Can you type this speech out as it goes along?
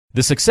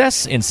The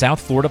Success in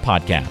South Florida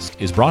podcast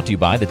is brought to you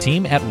by the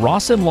team at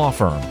Rawson Law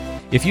Firm.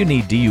 If you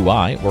need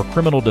DUI or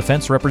criminal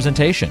defense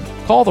representation,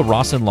 call the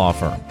Rawson Law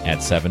Firm at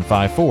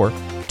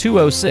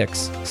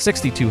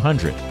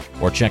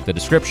 754-206-6200 or check the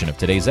description of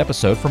today's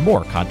episode for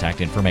more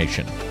contact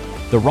information.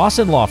 The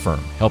Rawson Law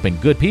Firm, helping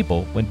good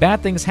people when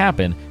bad things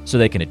happen so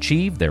they can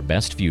achieve their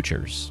best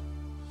futures.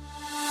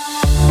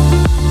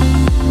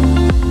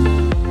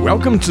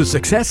 Welcome to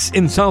Success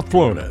in South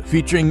Florida,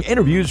 featuring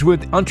interviews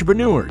with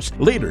entrepreneurs,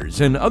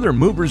 leaders, and other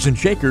movers and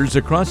shakers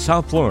across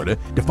South Florida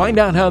to find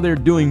out how they're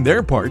doing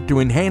their part to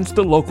enhance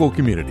the local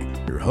community.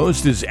 Your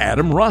host is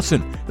Adam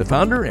Rawson, the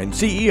founder and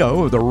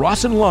CEO of the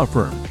Rawson Law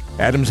Firm.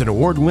 Adam's an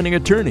award-winning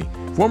attorney,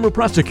 former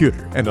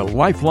prosecutor, and a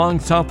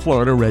lifelong South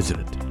Florida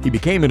resident. He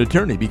became an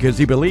attorney because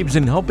he believes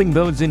in helping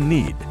those in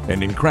need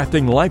and in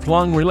crafting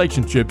lifelong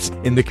relationships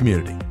in the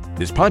community.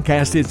 This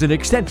podcast is an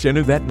extension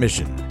of that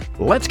mission.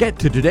 Let's get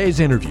to today's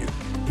interview.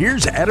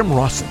 Here's Adam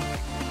Rawson.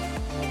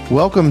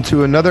 Welcome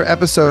to another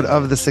episode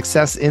of the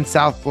Success in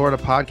South Florida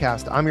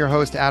podcast. I'm your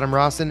host, Adam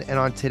Rawson, and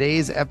on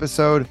today's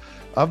episode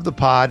of the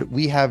pod,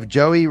 we have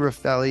Joey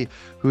Rafaeli,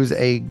 who's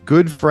a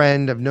good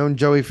friend. I've known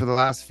Joey for the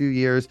last few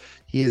years.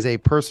 He is a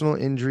personal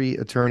injury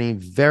attorney,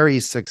 very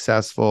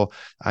successful.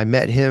 I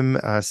met him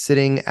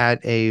sitting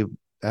at a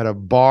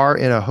bar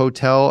in a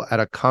hotel at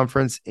a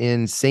conference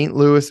in St.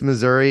 Louis,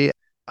 Missouri.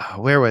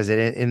 Where was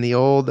it? In the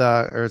old,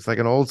 or it's like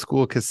an old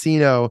school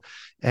casino,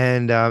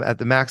 and at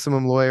the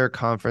Maximum Lawyer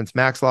Conference,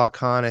 Max Law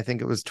Con, I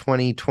think it was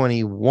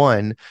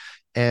 2021.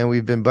 And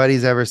we've been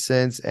buddies ever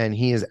since, and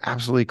he is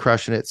absolutely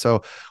crushing it.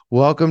 So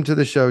welcome to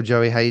the show,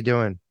 Joey. How you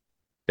doing?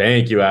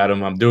 Thank you,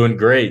 Adam. I'm doing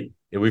great.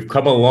 We've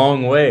come a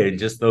long way in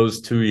just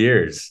those 2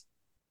 years.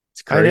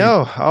 It's crazy. I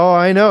know. Oh,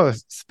 I know.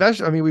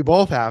 Especially, I mean, we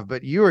both have,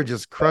 but you are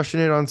just crushing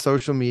it on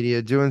social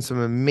media, doing some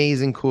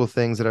amazing, cool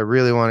things that I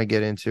really want to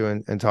get into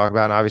and talk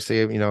about. And obviously,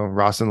 you know,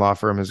 Rawson Law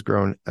Firm has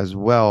grown as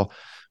well.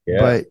 Yeah.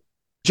 But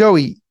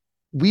Joey,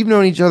 we've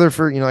known each other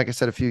for, like I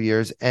said, a few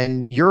years,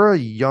 and you're a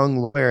young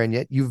lawyer, and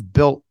yet you've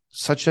built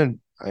such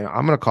I'm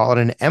going to call it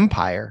an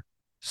empire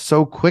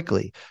so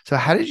quickly. So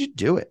how did you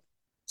do it?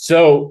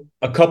 So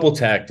a couple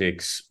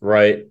tactics,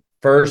 right?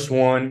 First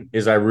one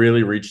is I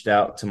really reached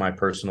out to my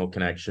personal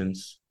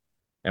connections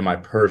and my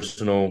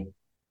personal,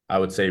 I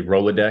would say,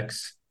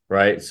 Rolodex,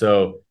 right?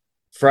 So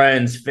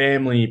friends,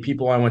 family,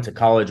 people I went to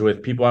college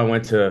with, people I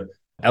went to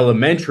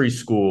elementary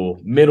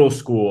school, middle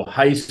school,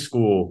 high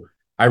school.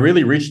 I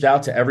really reached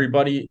out to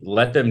everybody,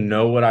 let them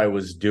know what I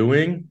was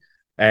doing,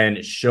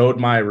 and showed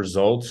my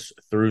results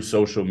through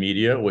social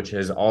media, which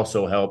has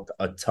also helped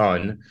a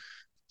ton.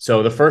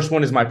 So the first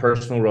one is my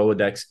personal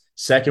Rolodex.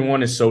 Second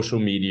one is social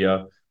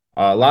media.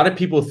 A lot of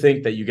people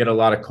think that you get a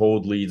lot of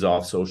cold leads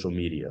off social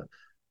media,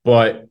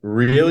 but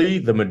really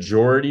the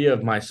majority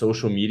of my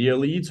social media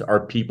leads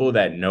are people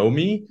that know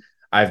me.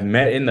 I've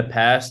met in the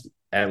past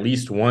at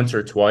least once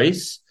or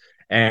twice,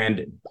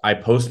 and I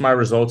post my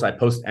results. I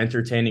post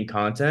entertaining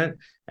content,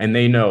 and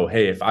they know,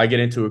 hey, if I get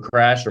into a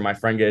crash or my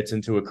friend gets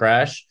into a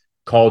crash,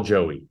 call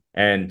Joey.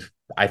 And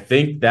I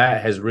think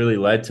that has really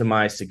led to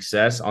my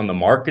success on the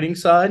marketing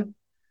side.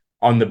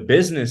 On the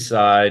business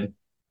side,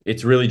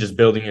 it's really just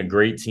building a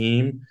great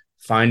team,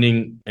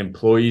 finding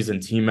employees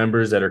and team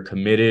members that are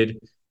committed,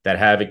 that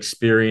have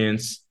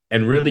experience,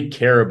 and really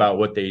care about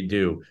what they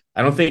do.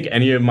 I don't think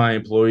any of my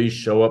employees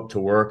show up to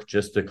work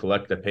just to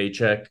collect a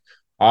paycheck.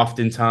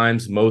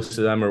 Oftentimes, most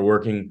of them are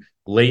working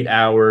late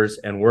hours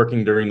and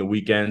working during the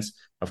weekends.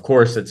 Of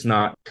course, it's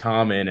not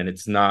common and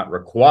it's not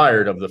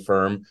required of the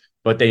firm,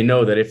 but they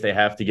know that if they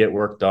have to get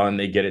work done,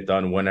 they get it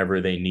done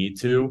whenever they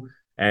need to.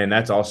 And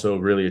that's also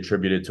really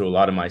attributed to a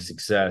lot of my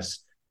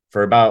success.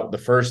 For about the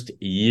first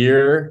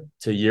year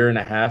to year and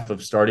a half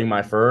of starting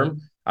my firm,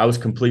 I was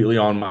completely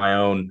on my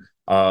own.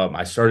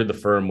 I started the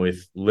firm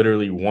with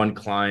literally one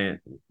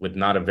client with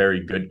not a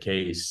very good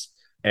case.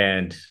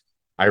 And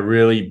I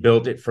really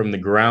built it from the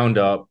ground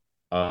up.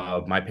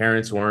 My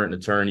parents weren't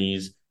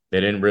attorneys.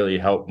 They didn't really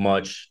help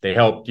much. They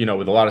helped,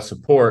 with a lot of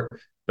support,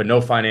 but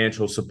no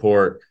financial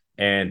support.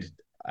 And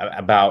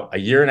about a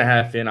year and a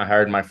half in, I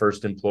hired my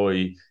first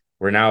employee.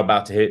 We're now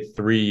about to hit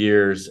 3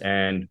 years,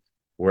 and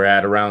we're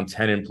at around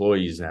 10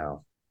 employees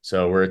now.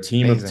 So we're a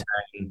team of 10.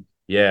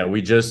 Yeah,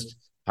 we just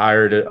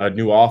hired a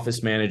new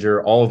office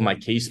manager. All of my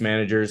case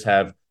managers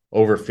have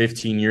over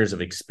 15 years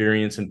of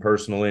experience in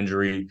personal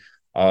injury.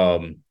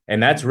 And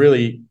that's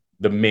really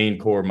the main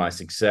core of my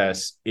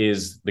success,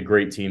 is the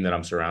great team that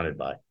I'm surrounded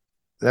by.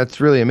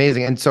 That's really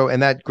amazing. And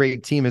that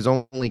great team has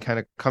only kind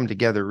of come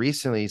together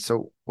recently.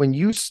 So when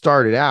you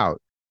started out,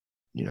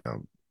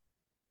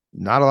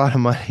 not a lot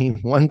of money,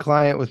 one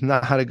client with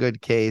not a good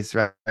case,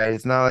 right?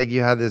 It's not like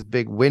you had this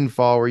big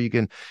windfall where you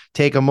can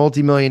take a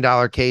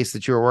multi-million-dollar case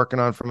that you were working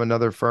on from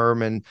another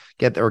firm and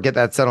get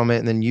that settlement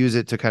and then use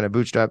it to kind of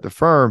bootstrap the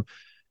firm.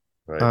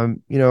 Right.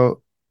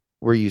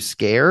 Were you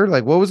scared?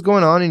 Like, what was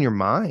going on in your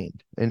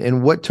mind?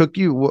 And what took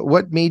you,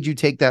 what made you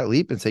take that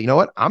leap and say, you know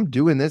what, I'm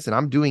doing this and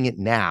I'm doing it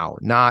now,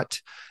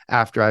 not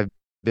after I've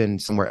been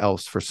somewhere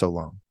else for so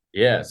long?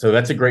 Yeah, so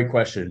that's a great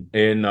question.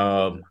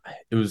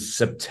 It was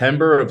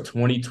September of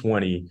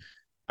 2020.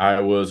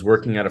 I was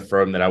working at a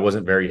firm that I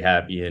wasn't very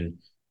happy in.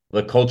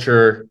 The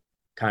culture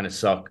kind of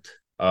sucked,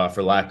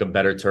 for lack of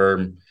better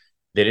term.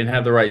 They didn't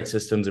have the right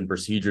systems and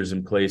procedures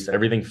in place.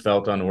 Everything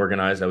felt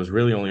unorganized. I was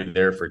really only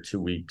there for 2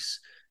 weeks.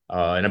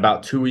 And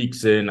about 2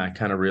 weeks in, I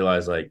kind of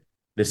realized like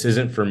this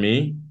isn't for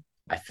me.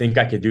 I think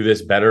I could do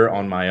this better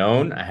on my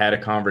own. I had a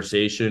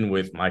conversation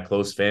with my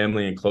close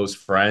family and close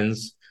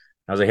friends.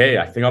 I was like, hey,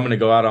 I think I'm going to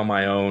go out on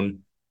my own.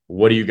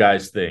 What do you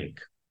guys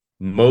think?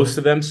 Most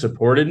of them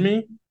supported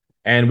me.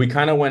 And we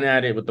kind of went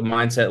at it with the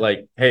mindset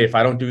like, hey, if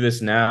I don't do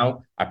this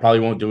now, I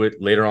probably won't do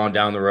it later on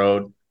down the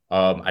road.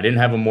 I didn't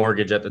have a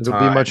mortgage at the It'll be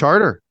time. much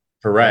harder.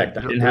 Right. Correct.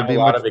 I didn't It'll have a be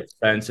lot much. of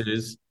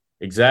expenses.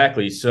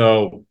 Exactly.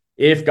 So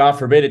if God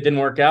forbid it didn't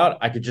work out,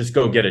 I could just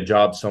go get a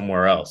job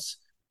somewhere else.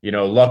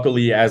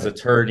 Luckily as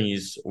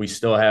attorneys, we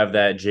still have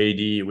that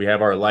JD, we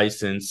have our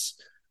license,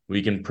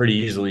 we can pretty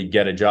easily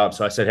get a job.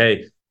 So I said, hey,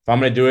 if I'm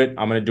going to do it,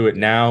 I'm going to do it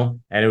now.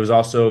 And it was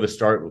also the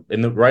start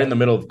right in the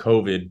middle of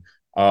COVID.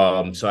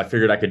 So I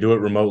figured I could do it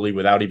remotely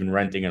without even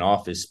renting an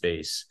office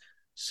space.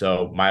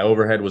 So my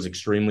overhead was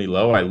extremely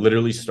low. I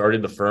literally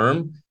started the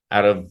firm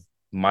out of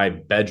my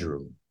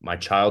bedroom, my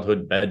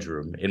childhood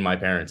bedroom in my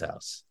parents'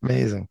 house.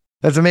 Amazing.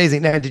 That's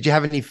amazing. Now, did you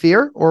have any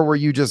fear or were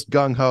you just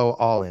gung ho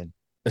all in?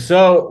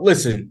 So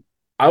listen,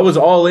 I was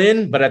all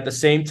in, but at the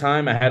same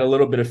time, I had a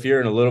little bit of fear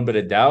and a little bit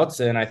of doubts.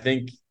 And I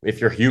think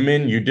if you're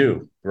human, you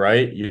do,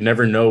 right? You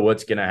never know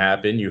what's going to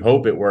happen. You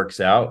hope it works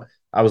out.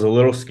 I was a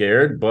little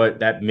scared, but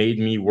that made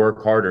me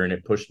work harder and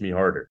it pushed me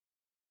harder.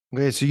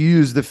 Okay. So you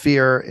used the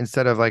fear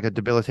instead of like a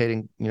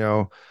debilitating,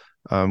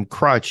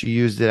 crutch, you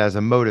used it as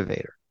a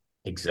motivator.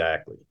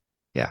 Exactly.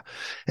 Yeah.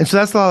 And so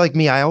that's a lot like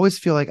me. I always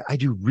feel like I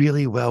do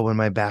really well when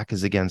my back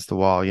is against the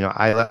wall.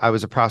 I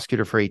was a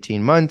prosecutor for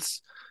 18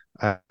 months.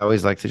 I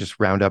always like to just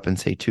round up and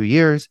say 2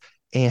 years.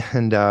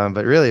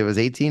 But really it was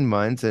 18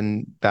 months.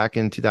 And back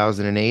in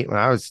 2008, when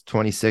I was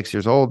 26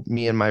 years old,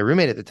 me and my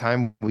roommate at the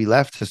time, we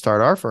left to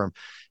start our firm.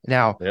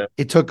 Now, Yeah.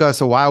 it took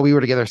us a while. We were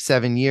together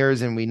 7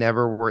 years and we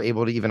never were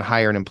able to even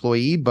hire an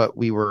employee, but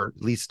we were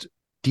at least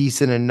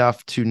decent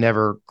enough to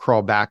never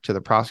crawl back to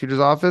the prosecutor's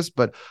office.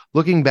 But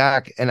looking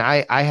back, and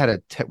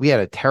we had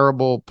a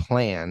terrible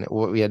plan.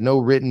 We had no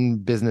written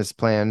business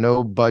plan,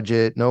 no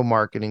budget, no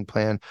marketing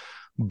plan,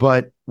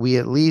 but we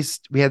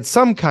had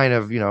some kind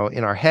of,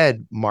 in our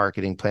head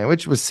marketing plan,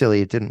 which was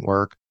silly. It didn't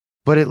work,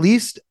 but at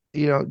least,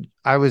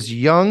 I was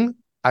young.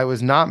 I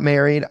was not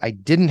married. I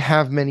didn't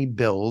have many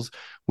bills.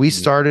 We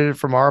started it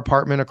from our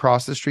apartment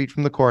across the street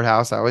from the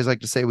courthouse. I always like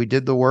to say we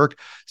did the work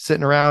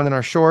sitting around in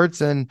our shorts,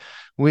 and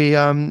we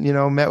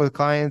met with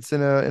clients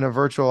in a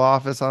virtual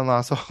office on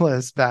Las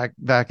Olas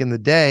back in the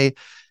day.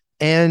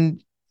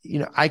 And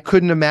I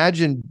couldn't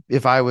imagine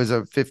if I was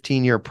a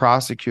 15-year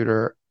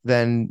prosecutor,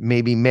 then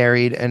maybe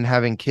married and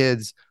having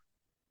kids,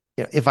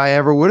 if I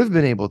ever would have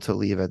been able to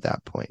leave at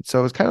that point. So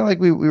it was kind of like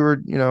we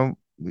were,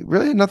 we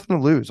really had nothing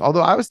to lose.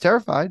 Although I was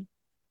terrified.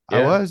 I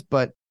Yeah. was,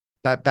 but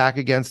that back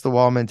against the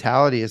wall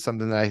mentality is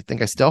something that I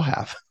think I still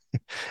have.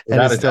 And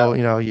Without it's a still,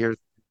 doubt. years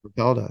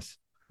propelled us.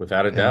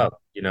 Without a Yeah. doubt.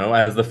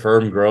 As the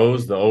firm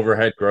grows, the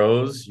overhead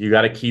grows, you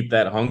got to keep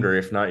that hunger.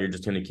 If not, you're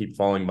just going to keep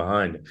falling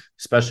behind,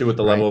 especially with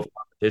the Right. level of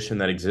competition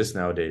that exists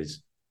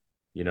nowadays.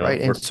 Right.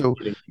 We're And so,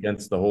 competing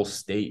against the whole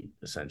state,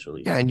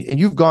 essentially. yeah. And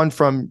you've gone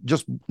from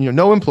just,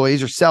 no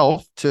employees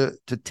yourself to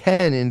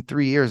 10 in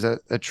 3 years.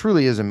 That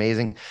truly is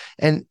amazing.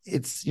 And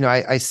it's,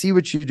 I see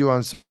what you do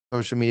on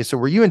social media. So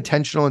were you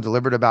intentional and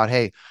deliberate about,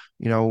 hey,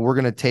 we're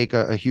going to take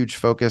a huge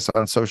focus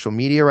on social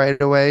media right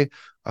away?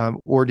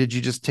 Or did you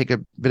just take a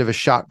bit of a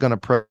shotgun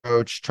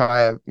approach,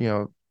 try,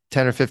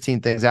 10 or 15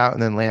 things out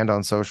and then land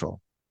on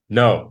social?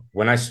 No,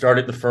 when I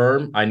started the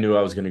firm, I knew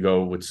I was going to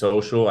go with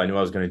social. I knew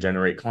I was going to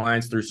generate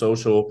clients through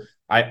social.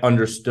 I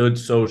understood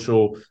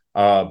social.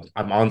 I'm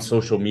on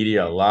social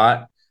media a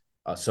lot.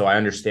 So I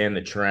understand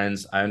the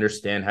trends. I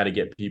understand how to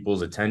get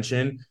people's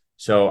attention.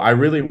 So I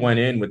really went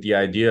in with the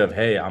idea of,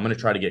 hey, I'm going to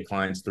try to get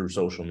clients through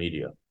social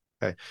media.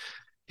 Okay.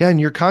 Yeah.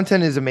 And your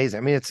content is amazing.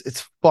 I mean,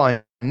 it's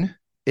fun,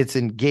 it's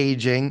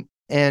engaging.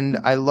 And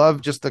I love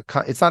just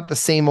it's not the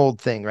same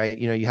old thing, right?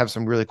 You have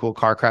some really cool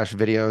car crash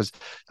videos,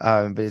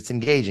 but it's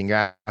engaging.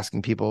 You're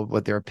asking people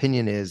what their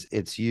opinion is.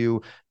 It's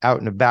you out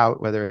and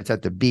about, whether it's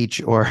at the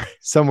beach or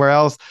somewhere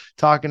else,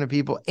 talking to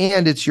people,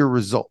 and it's your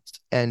results.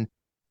 And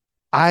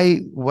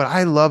what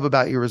I love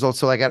about your results.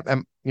 So like at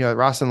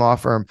Ross and Law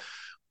Firm,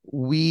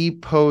 we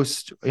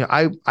post,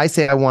 I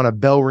say I want a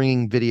bell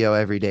ringing video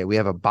every day. We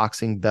have a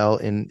boxing bell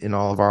in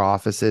all of our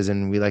offices,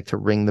 and we like to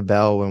ring the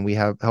bell when we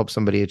help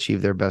somebody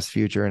achieve their best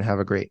future and have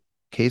a great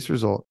case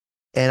result.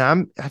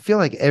 And I feel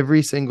like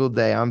every single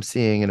day I'm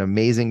seeing an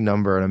amazing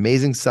number, an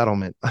amazing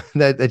settlement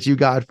that you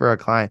got for a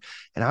client.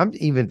 And I'm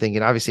even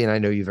thinking, obviously, and I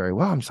know you very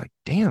well, I'm just like,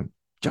 damn,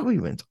 Joey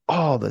wins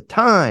all the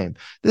time.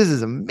 This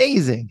is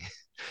amazing.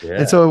 Yeah.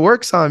 And so it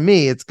works on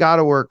me. It's got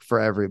to work for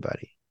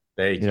everybody.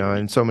 Thank you.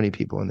 And so many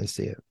people when they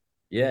see it.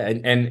 Yeah,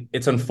 and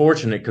it's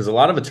unfortunate because a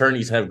lot of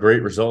attorneys have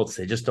great results.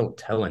 They just don't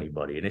tell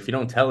anybody. And if you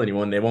don't tell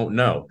anyone, they won't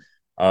know.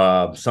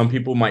 Some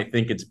people might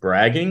think it's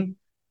bragging,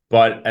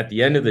 but at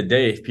the end of the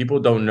day, if people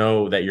don't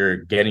know that you're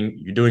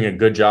doing a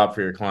good job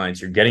for your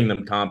clients, you're getting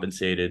them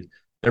compensated,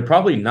 they're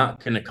probably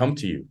not going to come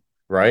to you,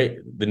 right?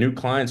 The new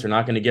clients are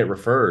not going to get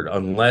referred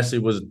unless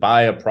it was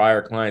by a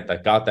prior client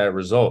that got that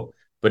result.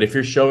 But if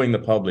you're showing the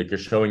public, you're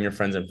showing your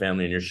friends and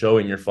family, and you're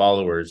showing your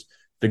followers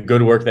the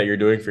good work that you're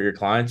doing for your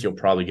clients, you'll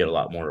probably get a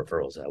lot more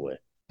referrals that way.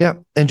 Yeah.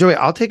 And Joey,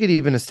 I'll take it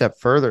even a step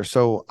further.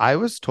 So I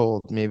was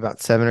told maybe about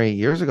 7 or 8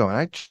 years ago, and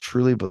I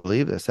truly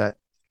believe this, that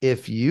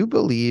if you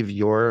believe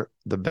you're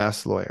the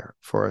best lawyer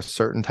for a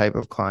certain type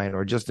of client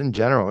or just in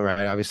general,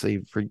 right?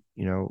 Obviously for,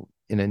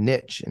 in a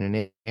niche, in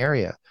an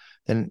area,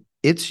 then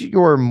it's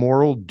your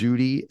moral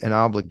duty and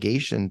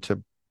obligation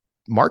to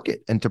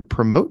market and to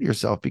promote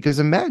yourself. Because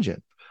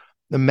imagine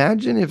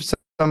if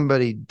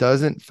somebody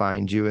doesn't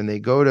find you and they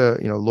go to,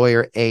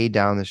 lawyer A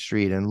down the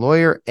street, and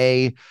lawyer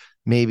A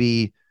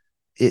maybe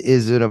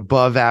is an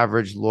above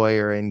average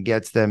lawyer and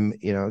gets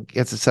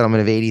a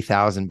settlement of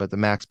 80,000, but the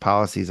max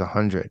policy is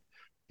 100.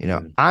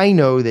 I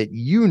know that,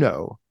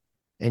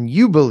 and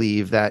you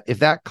believe that if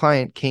that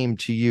client came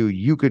to you,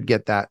 you could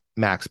get that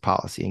max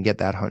policy and get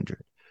that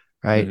 100.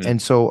 Right. Mm-hmm.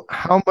 And so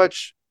how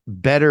much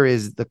better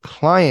is the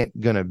client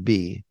going to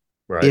be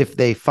if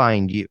they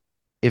find you,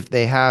 if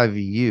they have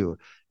you?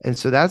 And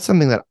so that's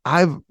something that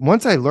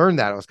once I learned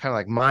that, I was kind of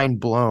like mind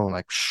blown,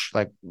 like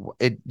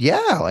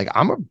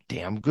I'm a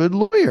damn good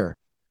lawyer.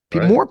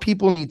 More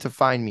people need to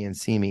find me and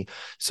see me.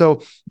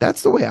 So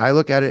that's the way I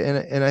look at it.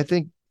 And I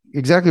think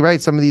exactly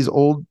right. Some of these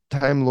old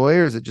time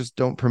lawyers that just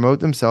don't promote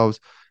themselves.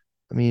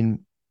 I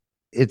mean,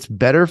 it's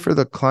better for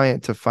the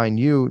client to find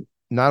you,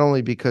 not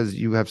only because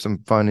you have some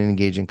fun and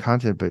engaging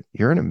content, but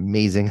you're an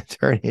amazing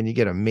attorney and you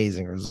get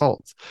amazing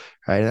results.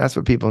 Right. And that's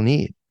what people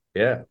need.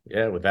 Yeah,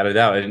 without a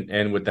doubt.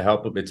 And with the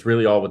help of, it's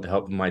really all with the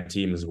help of my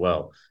team as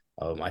well.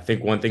 I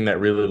think one thing that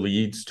really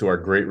leads to our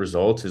great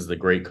results is the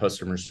great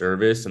customer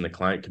service and the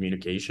client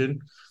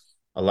communication.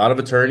 A lot of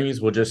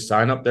attorneys will just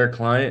sign up their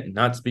client,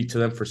 not speak to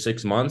them for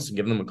 6 months,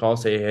 give them a call,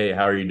 say, hey,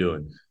 how are you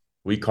doing?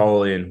 We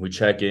call in, we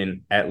check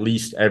in at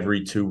least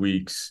every 2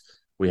 weeks.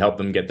 We help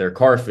them get their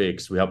car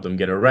fixed. We help them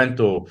get a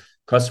rental.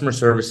 Customer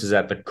service is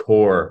at the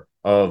core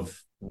of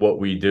what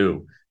we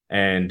do.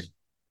 And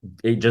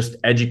just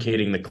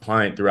educating the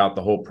client throughout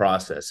the whole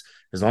process.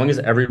 As long as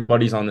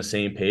everybody's on the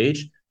same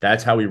page,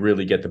 that's how we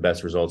really get the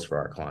best results for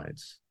our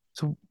clients.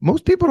 So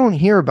most people don't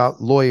hear about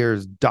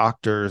lawyers,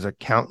 doctors,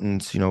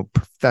 accountants,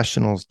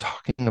 professionals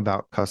talking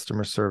about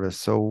customer service.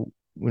 So,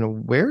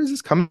 where is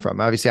this coming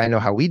from? Obviously, I know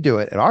how we do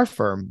it at our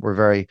firm. We're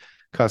very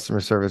customer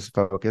service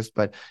focused,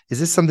 but is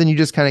this something you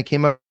just kind of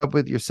came up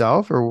with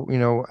yourself,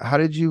 or, how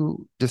did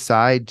you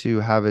decide to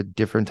have a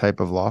different type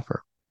of law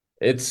firm?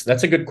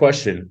 That's a good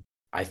question.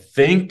 I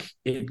think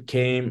I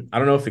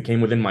don't know if it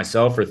came within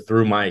myself or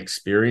through my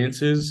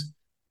experiences,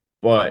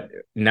 but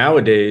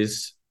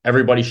nowadays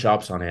everybody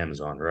shops on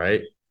Amazon,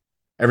 right?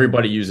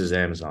 Everybody uses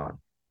Amazon.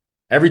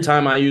 Every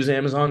time I use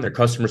Amazon, their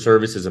customer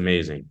service is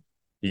amazing.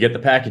 You get the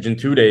package in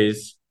 2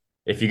 days.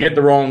 If you get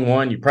the wrong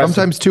one, you press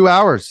sometimes 2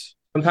 hours.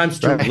 Sometimes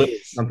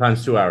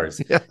sometimes 2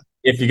 hours. Yeah.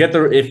 If you get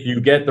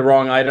the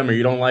wrong item or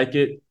you don't like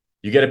it,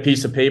 you get a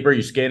piece of paper,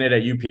 you scan it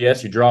at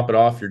UPS, you drop it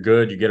off, you're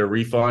good, you get a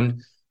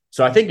refund.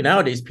 So I think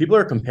nowadays people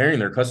are comparing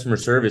their customer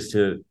service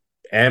to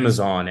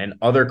Amazon and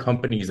other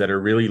companies that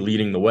are really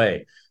leading the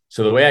way.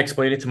 So the way I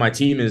explain it to my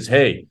team is,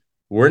 hey,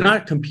 we're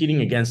not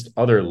competing against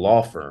other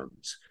law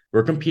firms.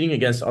 We're competing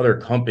against other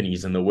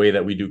companies in the way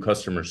that we do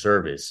customer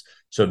service.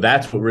 So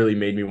that's what really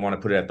made me want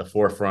to put it at the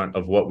forefront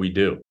of what we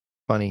do.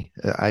 Funny.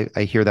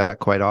 I hear that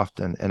quite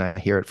often, and I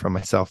hear it from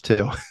myself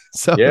too.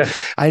 So yeah.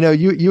 I know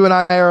you and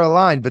I are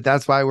aligned, but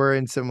that's why we're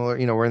in similar,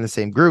 we're in the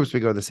same groups. We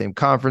go to the same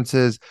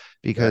conferences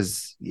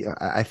because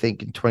I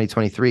think in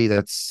 2023,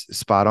 that's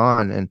spot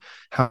on. And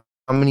how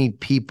many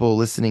people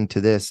listening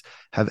to this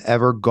have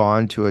ever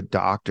gone to a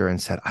doctor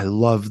and said, I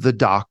love the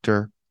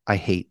doctor, I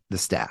hate the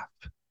staff,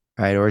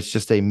 right? Or it's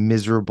just a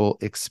miserable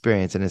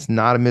experience. And it's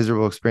not a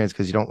miserable experience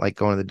because you don't like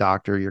going to the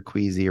doctor, you're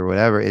queasy or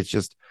whatever. It's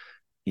just,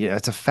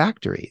 it's a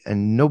factory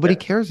and nobody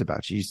cares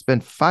about you. You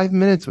spend 5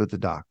 minutes with the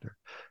doctor.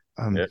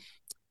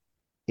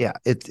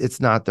 It's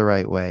not the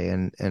right way.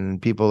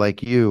 And people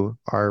like you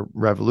are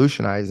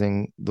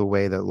revolutionizing the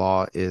way that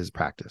law is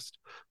practiced.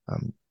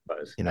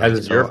 As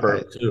is your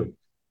firm too.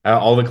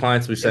 All the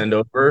clients we send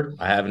over,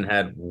 I haven't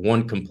had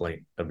one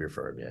complaint of your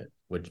firm yet.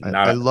 Which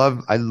I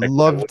love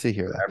to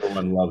hear that.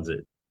 Everyone loves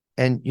it.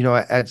 And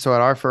so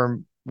at our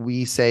firm,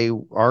 we say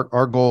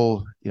our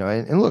goal,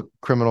 and look,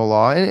 criminal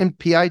law and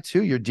PI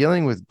too, you're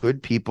dealing with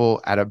good people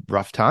at a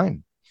rough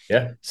time.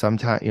 Yeah.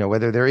 Sometimes,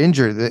 whether they're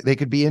injured, they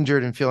could be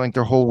injured and feel like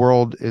their whole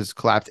world is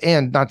collapsed,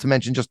 and not to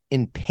mention just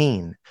in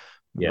pain,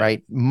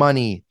 right?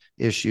 Money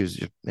issues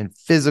and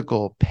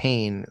physical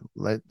pain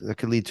that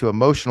could lead to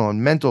emotional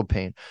and mental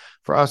pain.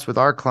 For us, with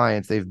our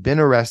clients, they've been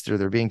arrested, or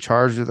they're being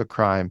charged with a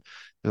crime.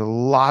 There's a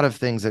lot of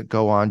things that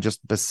go on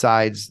just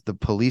besides the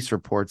police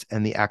reports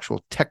and the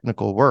actual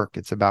technical work.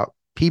 It's about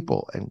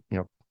people, and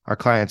our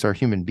clients are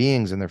human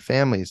beings and their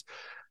families.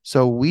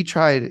 So we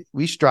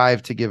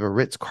strive to give a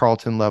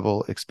Ritz-Carlton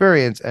level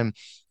experience. And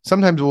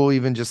sometimes we'll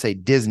even just say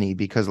Disney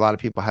because a lot of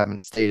people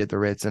haven't stayed at the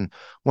Ritz. And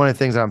one of the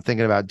things that I'm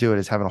thinking about doing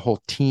is having a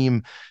whole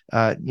team,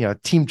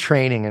 team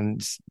training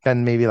and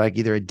spend maybe like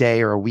either a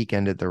day or a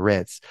weekend at the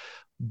Ritz,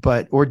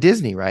 or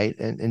Disney, right?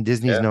 And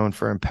Disney's known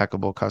for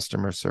impeccable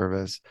customer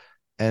service.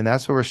 And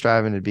that's what we're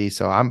striving to be.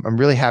 So I'm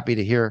really happy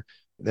to hear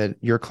that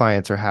your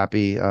clients are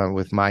happy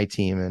with my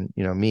team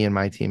and, me and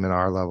my team and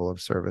our level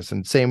of service,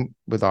 and same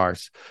with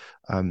ours.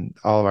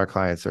 All of our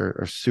clients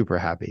are super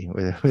happy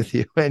with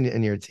you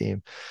and your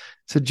team.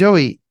 So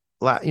Joey,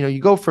 you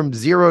go from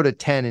 0 to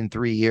 10 in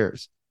 3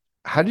 years.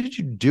 How did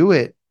you do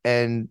it,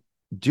 and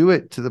do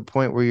it to the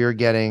point where you're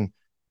getting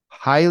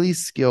highly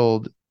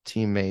skilled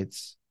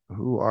teammates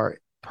who are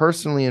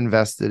personally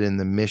invested in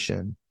the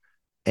mission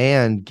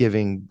and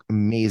giving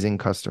amazing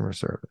customer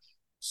service?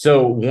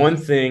 So one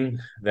thing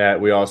that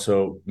we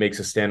also makes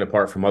us stand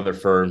apart from other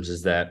firms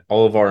is that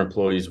all of our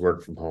employees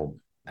work from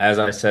home. As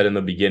I said in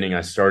the beginning,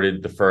 I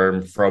started the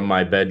firm from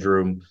my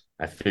bedroom.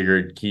 I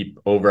figured keep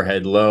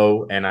overhead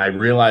low, and I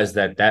realized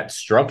that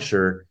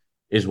structure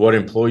is what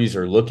employees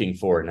are looking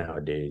for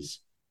nowadays.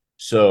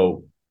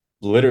 So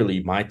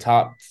literally my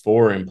top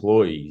 5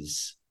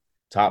 employees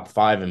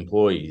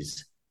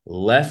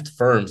left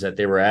firms that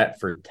they were at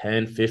for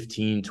 10,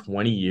 15,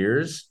 20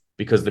 years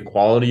because the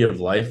quality of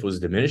life was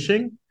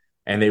diminishing,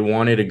 and they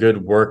wanted a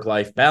good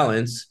work-life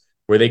balance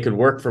where they could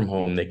work from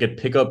home. They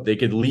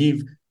could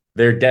leave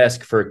their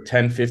desk for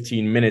 10,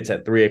 15 minutes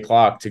at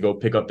 3:00 to go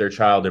pick up their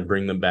child and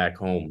bring them back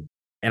home.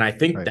 And I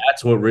think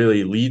that's what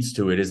really leads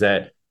to it, is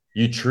that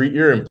you treat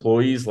your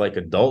employees like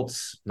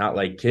adults, not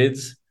like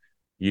kids.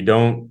 You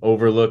don't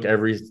overlook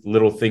every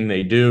little thing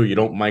they do. You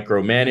don't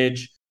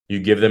micromanage. You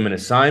give them an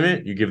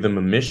assignment. You give them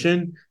a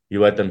mission. You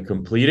let them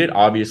complete it.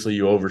 Obviously,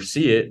 you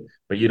oversee it,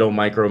 but you don't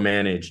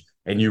micromanage.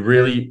 And you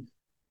really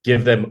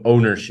give them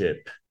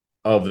ownership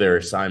of their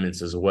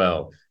assignments as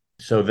well.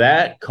 So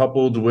that,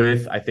 coupled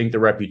with, I think, the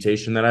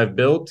reputation that I've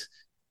built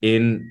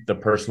in the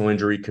personal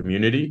injury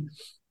community,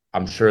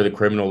 I'm sure the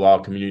criminal law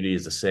community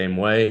is the same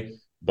way,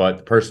 but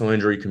the personal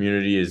injury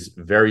community is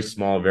very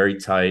small, very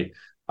tight.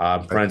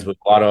 I'm friends with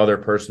a lot of other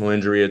personal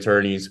injury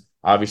attorneys,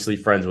 obviously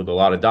friends with a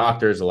lot of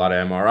doctors, a lot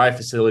of MRI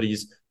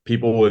facilities,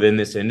 people within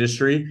this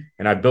industry.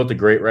 And I've built a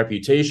great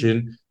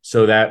reputation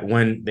so that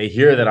when they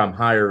hear that I'm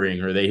hiring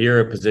or they hear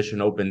a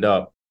position opened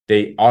up,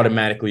 they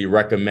automatically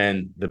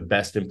recommend the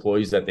best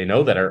employees that they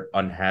know that are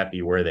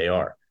unhappy where they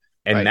are.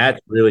 And that's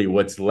really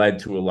what's led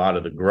to a lot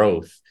of the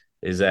growth,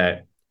 is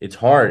that it's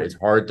hard. It's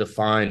hard to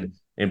find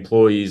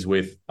employees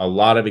with a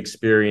lot of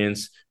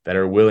experience that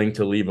are willing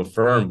to leave a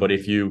firm. But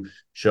if you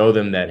show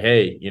them that,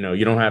 hey, you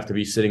don't have to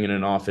be sitting in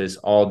an office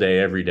all day,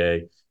 every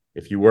day.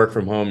 If you work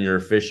from home, you're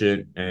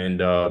efficient, and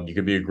you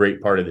could be a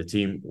great part of the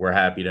team. We're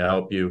happy to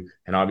help you.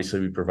 And obviously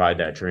we provide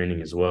that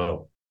training as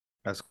well.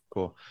 That's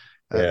cool.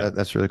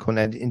 That's really cool.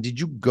 And did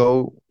you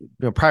go,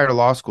 prior to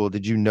law school,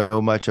 did you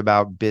know much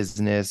about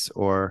business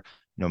or,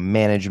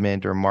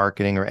 management or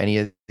marketing or any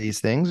of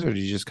these things, or did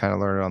you just kind of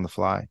learn it on the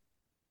fly?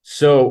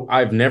 So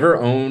I've never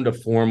owned a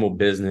formal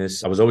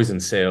business. I was always in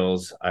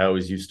sales. I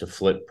always used to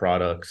flip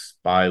products,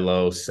 buy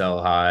low,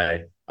 sell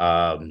high.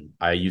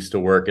 I used to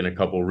work in a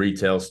couple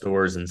retail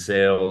stores in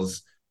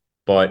sales,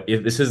 but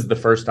this is the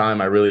first time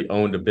I really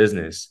owned a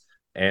business,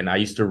 and I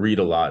used to read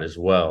a lot as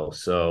well.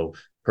 So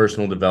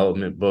personal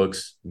development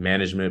books,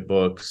 management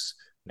books,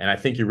 and I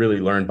think you really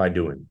learn by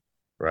doing,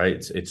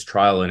 right? It's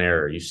trial and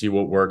error. You see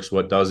what works,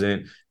 what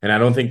doesn't. And I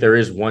don't think there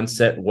is one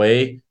set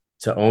way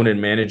to own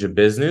and manage a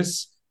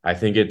business. I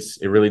think it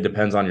really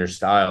depends on your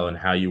style and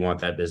how you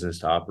want that business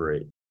to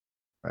operate.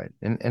 Right.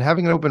 And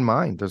having an open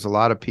mind. There's a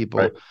lot of people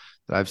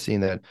that I've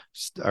seen that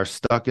are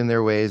stuck in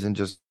their ways and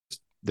just,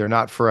 they're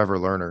not forever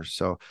learners.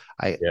 So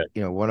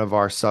one of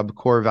our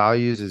sub-core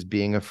values is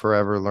being a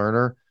forever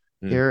learner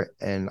here.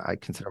 And I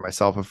consider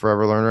myself a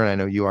forever learner. And I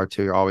know you are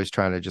too. You're always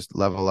trying to just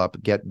level up,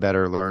 get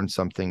better, learn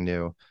something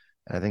new.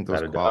 And I think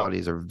those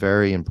qualities are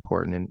very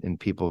important in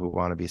people who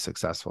want to be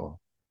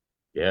successful.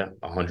 Yeah,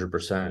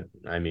 100%.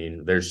 I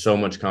mean, there's so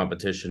much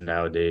competition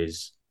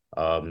nowadays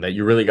that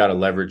you really got to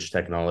leverage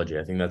technology.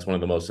 I think that's one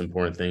of the most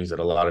important things that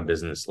a lot of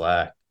business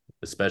lack,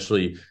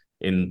 especially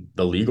in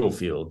the legal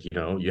field.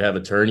 You have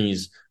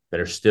attorneys that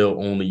are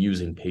still only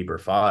using paper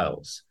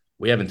files.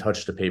 We haven't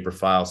touched a paper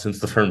file since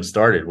the firm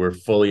started. We're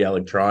fully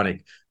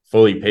electronic,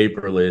 fully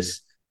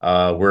paperless.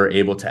 We're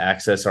able to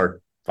access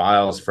our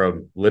files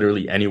from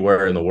literally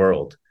anywhere in the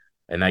world.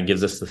 And that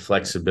gives us the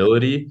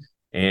flexibility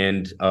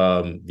and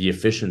the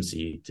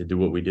efficiency to do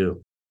what we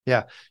do.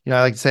 Yeah.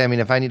 I like to say,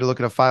 if I need to look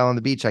at a file on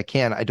the beach, I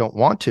can. I don't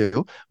want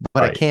to,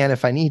 but I can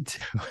if I need to.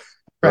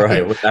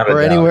 Right.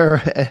 Or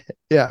anywhere.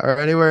 Or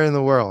anywhere in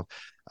the world.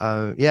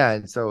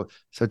 And so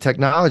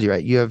technology,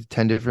 right? You have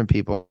 10 different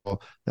people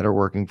that are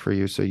working for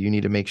you. So you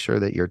need to make sure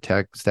that your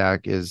tech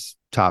stack is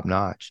top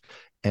notch.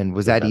 And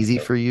was that easy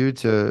for you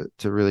to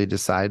really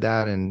decide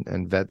that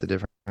and vet the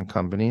different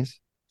companies?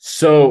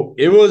 So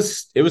it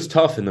was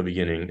tough in the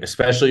beginning,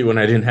 especially when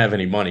I didn't have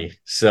any money.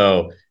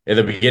 So in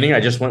the beginning, I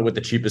just went with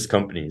the cheapest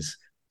companies,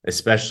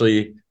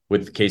 especially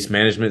with case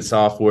management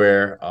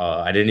software.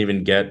 I didn't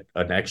even get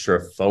an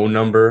extra phone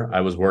number.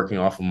 I was working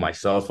off of my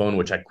cell phone,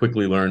 which I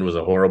quickly learned was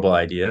a horrible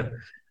idea,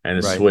 and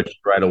it Right. switched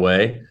right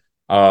away.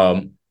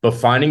 But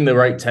finding the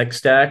right tech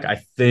stack, I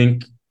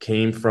think,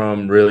 came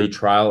from really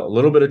a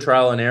little bit of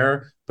trial and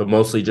error, but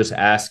mostly just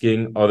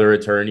asking other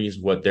attorneys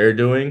what they're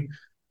doing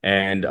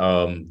and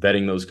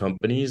vetting those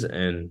companies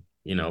and,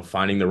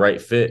 finding the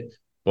right fit.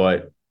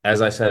 But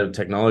as I said,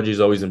 technology is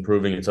always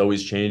improving. It's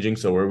always changing.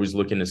 So we're always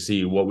looking to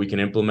see what we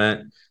can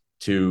implement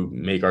to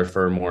make our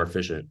firm more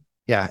efficient.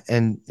 Yeah.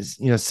 And,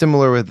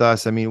 similar with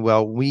us, I mean,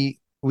 well, we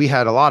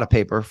had a lot of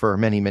paper for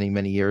many, many,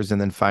 many years.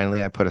 And then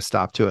finally I put a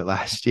stop to it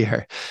last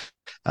year.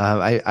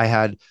 I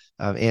had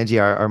Angie,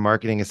 our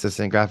marketing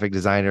assistant, graphic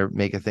designer,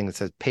 make a thing that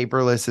says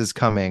paperless is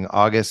coming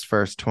August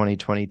 1st,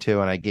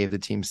 2022. And I gave the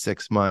team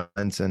 6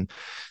 months, and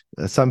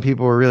some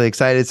people were really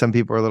excited. Some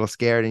people were a little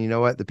scared. And you know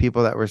what? The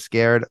people that were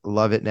scared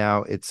love it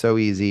now. It's so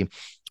easy.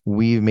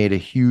 We've made a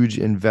huge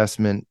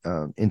investment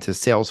into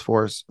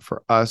Salesforce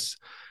for us.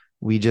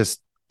 We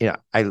just, we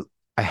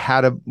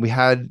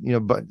had,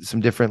 but some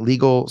different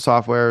legal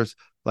softwares,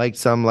 liked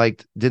some,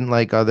 didn't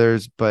like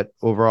others. But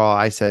overall,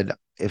 I said,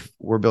 if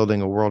we're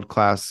building a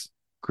world-class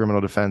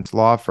criminal defense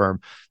law firm,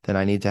 then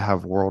I need to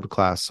have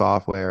world-class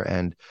software,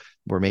 and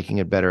we're making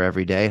it better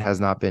every day. It has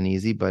not been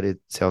easy, but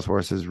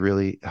Salesforce has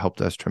really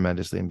helped us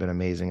tremendously and been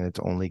amazing. And it's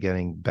only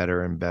getting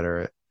better and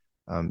better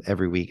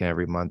every week and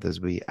every month as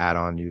we add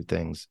on new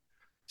things.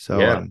 So,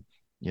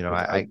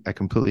 yeah. I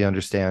completely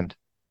understand,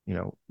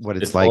 what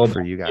it's like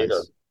for you guys.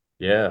 Data.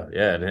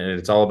 Yeah. And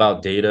it's all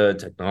about data,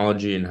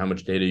 technology, and how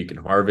much data you can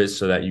harvest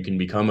so that you can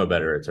become a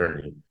better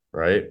attorney,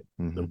 right?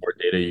 Mm-hmm. The more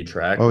data you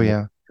track, Oh, the yeah.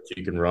 more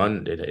you can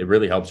run. It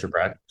really helps your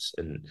practice.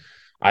 And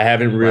I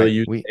haven't really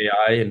used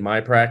AI in my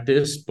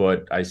practice,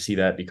 but I see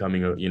that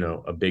becoming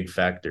a big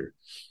factor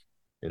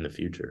in the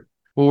future.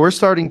 Well, we're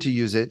starting to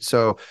use it.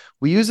 So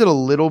we use it a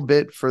little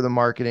bit for the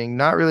marketing,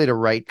 not really to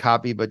write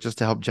copy, but just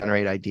to help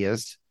generate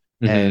ideas.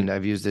 Mm-hmm. And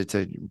I've used it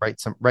to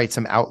write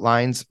some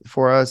outlines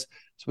for us.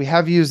 So we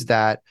have used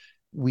that.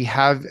 We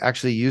have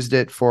actually used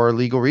it for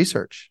legal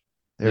research.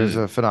 There's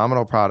a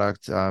phenomenal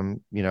product.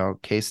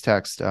 Case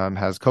Text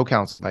has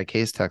co-counsel by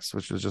Case Text,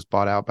 which was just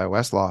bought out by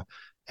Westlaw.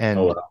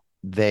 And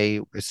they,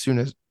 as soon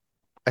as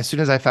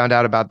I found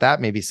out about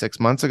that, maybe 6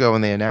 months ago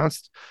when they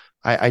announced,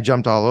 I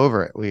jumped all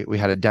over it. We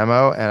had a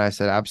demo, and I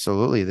said,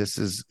 absolutely, it's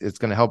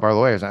going to help our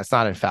lawyers. And it's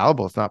not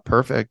infallible. It's not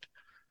perfect.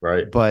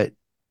 Right. But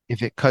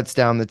if it cuts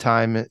down the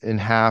time in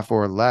half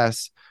or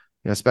less,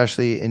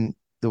 especially in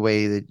the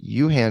way that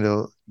you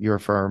handle your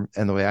firm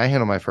and the way I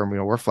handle my firm,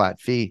 we're flat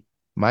fee,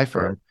 my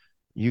firm. Right.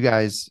 You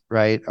guys,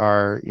 right,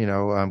 are,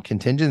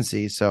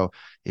 contingency. So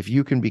if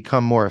you can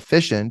become more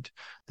efficient,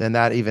 then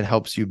that even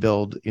helps you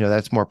build,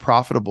 that's more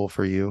profitable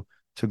for you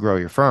to grow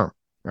your firm.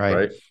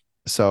 Right.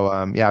 So,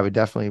 I would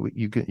definitely,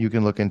 you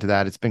can look into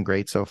that. It's been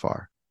great so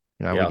far.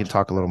 We can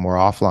talk a little more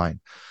offline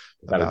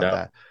about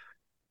that.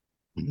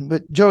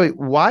 But Joey,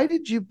 why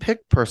did you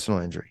pick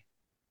personal injury?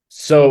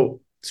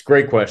 So it's a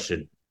great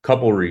question.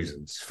 Couple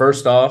reasons.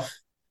 First off,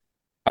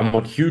 I'm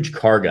a huge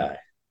car guy,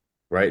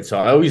 right? So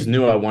I always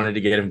knew I wanted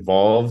to get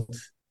involved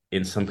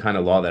in some kind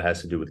of law that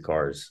has to do with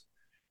cars.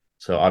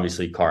 So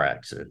obviously car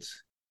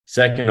accidents.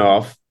 Second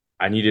off,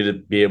 I needed to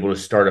be able to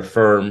start a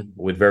firm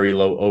with very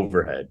low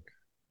overhead.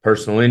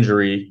 Personal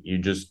injury, you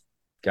just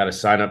got to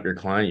sign up your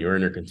client, you earn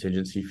your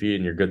contingency fee,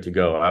 and you're good to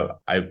go.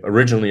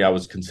 Originally I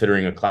was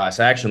considering a class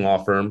action law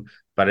firm,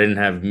 but I didn't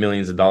have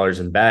millions of dollars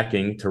in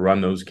backing to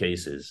run those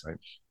cases. Right.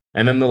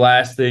 And then the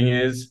last thing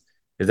is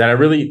that I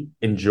really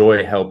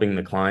enjoy helping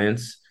the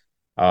clients.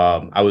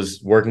 I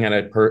was working at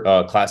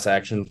a class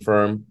action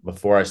firm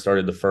before I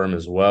started the firm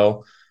as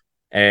well.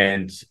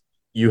 And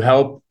you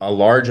help a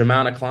large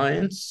amount of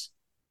clients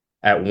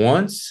at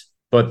once,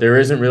 but there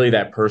isn't really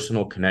that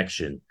personal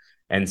connection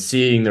and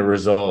seeing the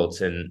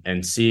results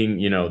and seeing,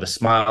 the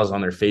smiles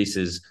on their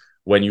faces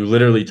when you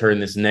literally turn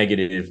this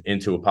negative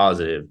into a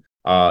positive.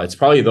 It's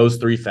probably those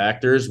three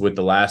factors, with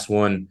the last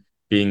one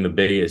being the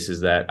biggest,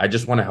 is that I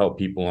just want to help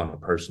people on a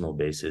personal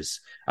basis.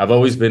 I've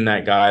always been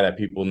that guy that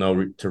people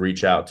know to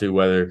reach out to,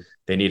 whether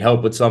they need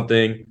help with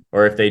something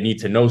or if they need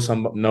to know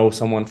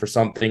someone for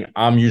something.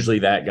 I'm usually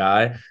that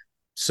guy.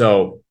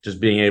 So just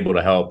being able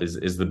to help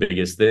is the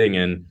biggest thing.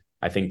 And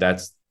I think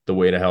that's the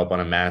way to help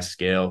on a mass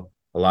scale.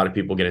 A lot of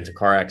people get into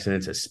car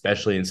accidents,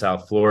 especially in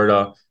South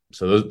Florida.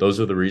 So those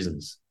are the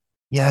reasons.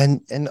 Yeah.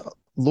 And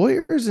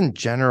lawyers in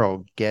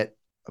general get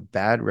a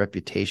bad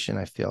reputation,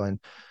 I feel. And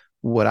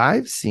what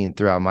I've seen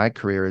throughout my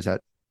career is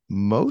that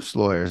most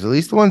lawyers, at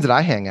least the ones that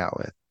I hang out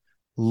with,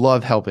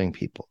 love helping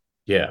people.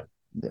 Yeah.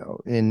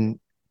 In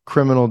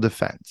criminal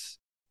defense,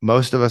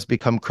 most of us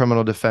become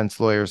criminal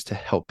defense lawyers to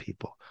help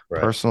people. Right.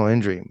 Personal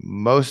injury,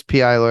 most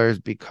PI lawyers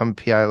become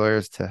PI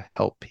lawyers to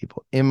help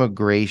people.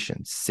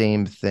 Immigration,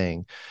 same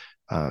thing.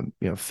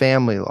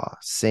 Family law,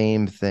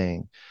 same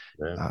thing.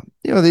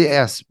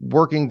 Yeah.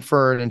 Working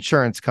for an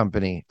insurance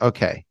company.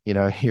 Okay.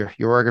 You're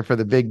working for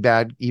the big,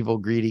 bad, evil,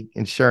 greedy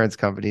insurance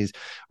companies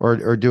or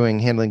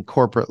handling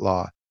corporate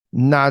law.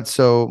 not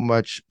so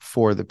much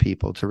for the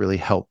people to really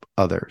help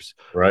others.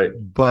 Right.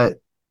 But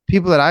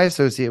people that I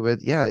associate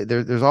with,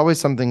 there's always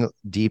something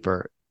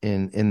deeper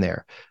in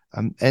there.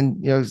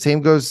 And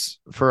same goes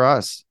for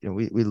us.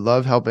 We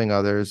love helping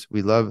others.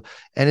 And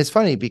it's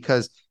funny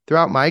because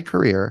throughout my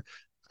career,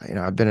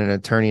 I've been an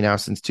attorney now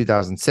since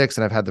 2006,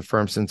 and I've had the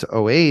firm since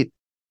 2008.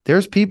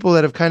 There's people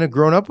that have kind of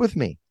grown up with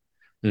me.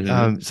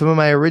 Some of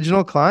my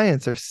original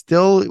clients are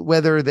still,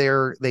 whether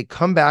they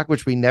come back,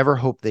 which we never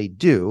hope they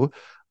do,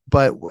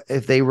 but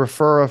if they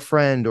refer a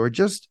friend or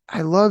just,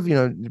 I love,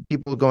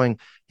 people going,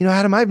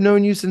 Adam, I've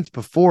known you since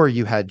before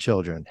you had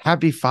children.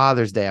 Happy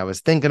Father's Day. I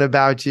was thinking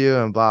about you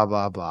and blah,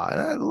 blah, blah.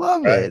 And I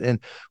love it. And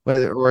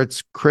or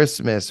it's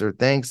Christmas or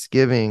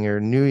Thanksgiving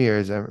or New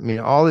Year's,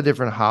 all the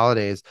different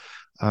holidays,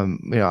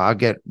 I'll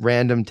get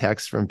random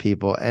texts from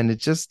people, and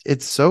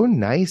it's so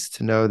nice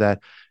to know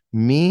that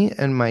me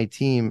and my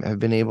team have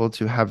been able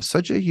to have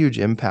such a huge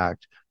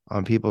impact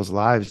on people's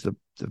lives. The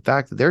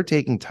fact that they're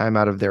taking time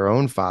out of their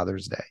own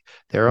Father's Day,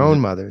 their own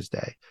Mother's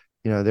Day,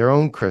 their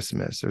own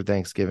Christmas or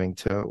Thanksgiving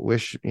to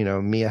wish,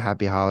 me a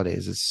happy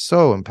holidays is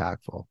so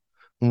impactful.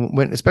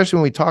 Especially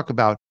when we talk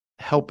about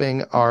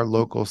helping our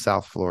local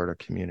South Florida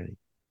community.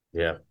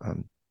 Yeah.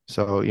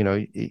 So,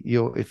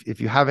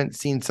 if you haven't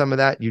seen some of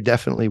that, you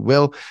definitely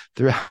will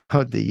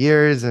throughout the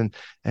years and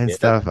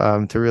stuff,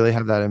 to really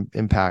have that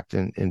impact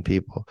in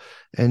people.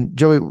 And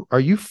Joey, are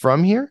you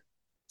from here?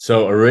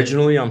 So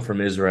originally I'm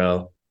from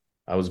Israel.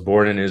 I was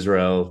born in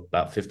Israel,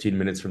 about 15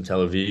 minutes from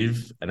Tel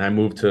Aviv, and I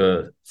moved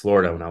to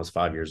Florida when I was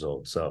 5 years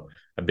old. So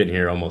I've been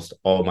here almost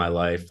all my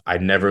life. I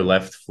never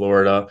left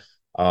Florida.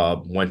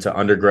 Went to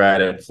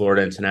undergrad at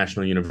Florida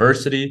International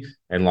University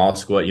and law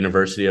school at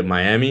University of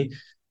Miami.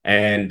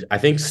 And I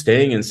think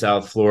staying in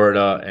South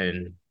Florida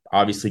and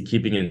obviously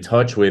keeping in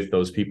touch with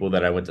those people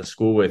that I went to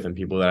school with and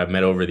people that I've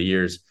met over the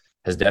years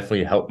has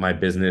definitely helped my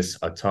business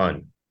a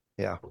ton.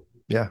 Yeah.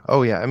 Yeah.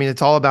 Oh, yeah.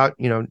 It's all about,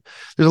 there's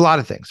a lot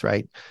of things,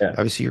 right? Yeah.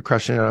 Obviously, you're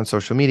crushing it on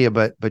social media,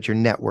 but your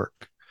network.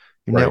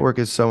 Your network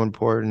is so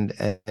important.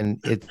 And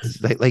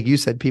it's like you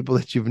said, people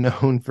that you've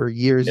known for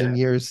years and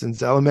years,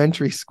 since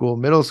elementary school,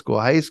 middle school,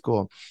 high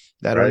school,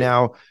 that are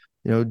now,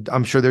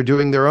 I'm sure they're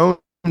doing their own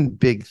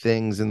big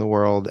things in the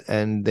world,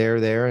 and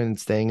they're there and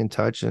staying in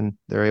touch, and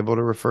they're able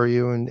to refer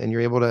you, and you're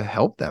able to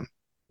help them.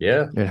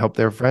 Yeah. And help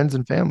their friends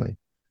and family.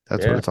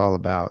 That's what it's all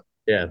about.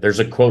 Yeah. There's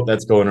a quote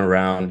that's going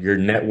around: your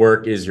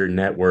network is your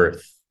net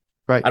worth.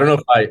 Right. I don't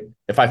know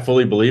if I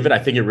fully believe it. I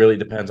think it really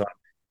depends on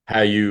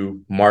how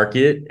you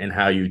market and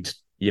how you,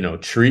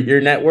 treat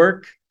your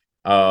network.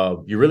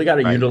 You really got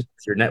to utilize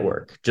your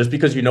network. Just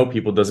because you know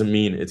people doesn't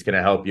mean it's going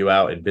to help you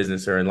out in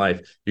business or in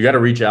life. You got to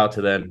reach out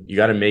to them. You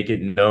got to make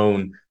it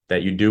known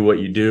that you do what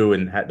you do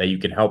and that you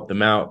can help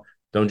them out.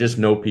 Don't just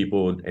know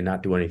people and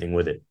not do anything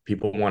with it.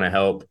 People want to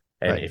help.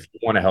 And if you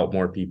want to help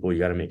more people, you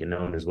got to make it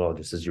known as well,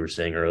 just as you were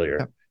saying earlier.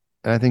 Yep.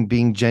 And I think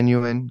being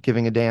genuine,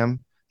 giving a damn,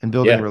 and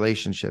building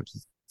relationships.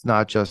 It's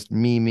not just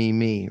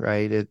me,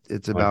 right?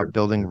 It's about 100%.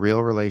 Building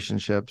real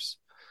relationships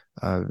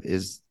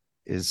is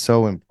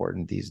so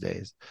important these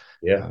days.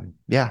 Yeah.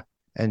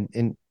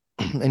 And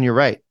you're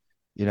right.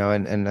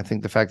 And I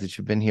think the fact that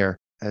you've been here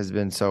has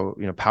been so,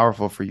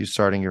 powerful for you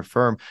starting your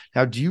firm.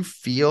 Now, do you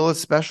feel a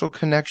special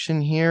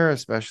connection here,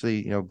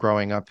 especially,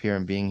 growing up here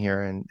and being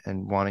here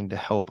and wanting to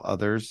help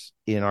others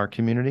in our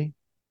community?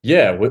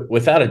 Yeah,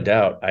 without a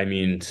doubt.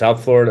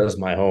 South Florida is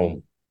my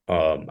home.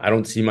 I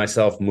don't see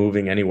myself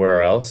moving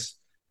anywhere else.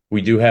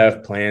 We do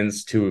have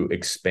plans to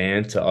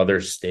expand to other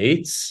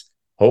states,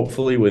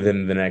 hopefully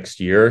within the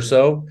next year or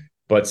so.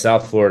 But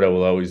South Florida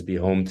will always be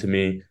home to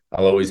me.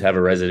 I'll always have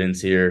a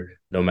residence here,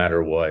 no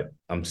matter what.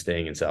 I'm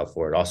staying in South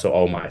Florida. Also,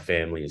 all my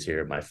family is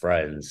here, my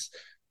friends.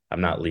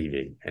 I'm not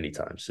leaving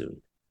anytime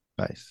soon.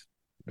 Nice.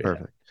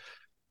 Perfect.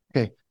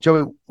 Okay,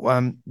 Joey,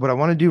 what I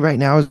want to do right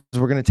now is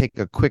we're going to take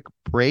a quick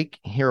break,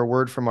 hear a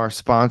word from our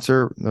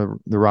sponsor,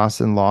 the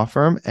Rossin Law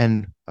Firm,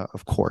 and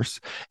of course,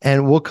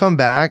 and we'll come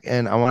back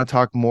and I want to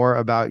talk more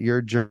about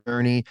your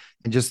journey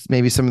and just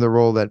maybe some of the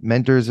role that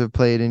mentors have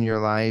played in your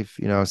life,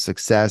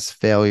 success,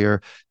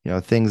 failure,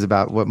 things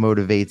about what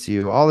motivates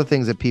you, all the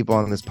things that people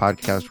on this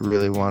podcast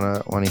really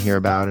want to hear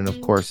about. And of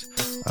course,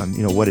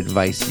 what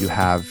advice you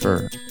have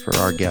for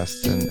our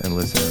guests and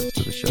listeners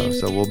to the show.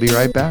 So we'll be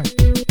right back.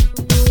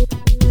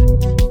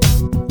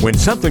 When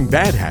something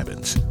bad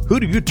happens, who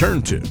do you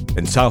turn to?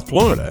 In South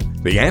Florida,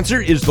 the answer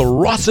is the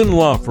Rossin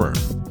Law Firm.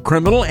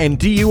 Criminal and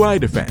DUI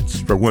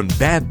defense for when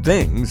bad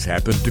things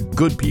happen to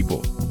good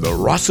people. The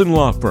Rossin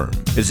Law Firm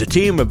is a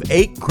team of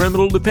 8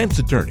 criminal defense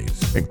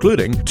attorneys,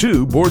 including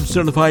 2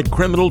 board-certified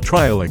criminal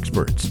trial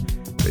experts.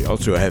 They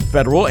also have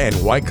federal and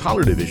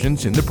white-collar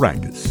divisions in the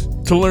practice.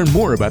 To learn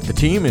more about the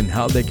team and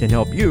how they can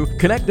help you,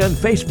 connect on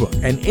Facebook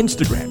and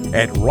Instagram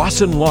at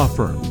Rossin Law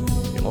Firm.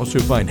 You'll also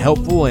find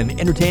helpful and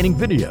entertaining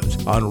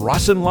videos on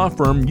Rossin Law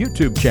Firm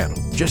YouTube channel.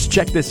 Just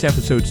check this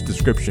episode's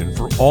description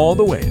for all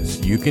the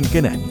ways you can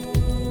connect.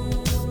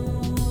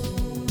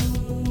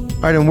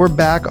 All right, and we're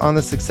back on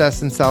the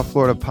Success in South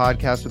Florida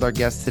podcast with our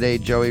guest today,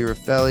 Joey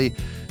Rafaeli.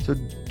 So,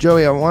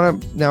 Joey, I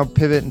want to now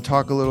pivot and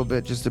talk a little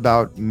bit just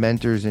about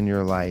mentors in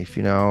your life.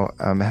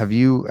 Have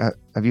you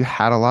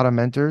had a lot of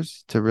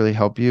mentors to really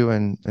help you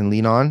and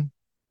lean on?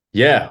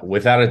 Yeah,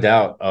 without a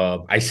doubt.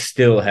 I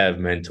still have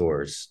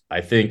mentors.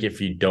 I think if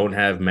you don't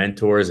have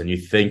mentors and you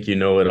think you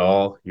know it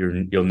all,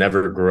 you'll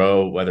never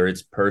grow, whether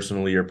it's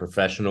personally or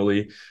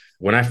professionally.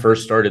 When I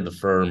first started the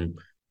firm,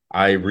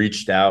 I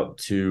reached out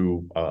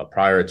to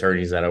prior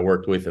attorneys that I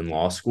worked with in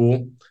law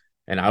school,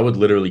 and I would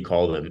literally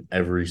call them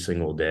every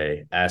single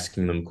day,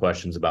 asking them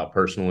questions about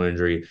personal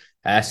injury,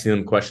 asking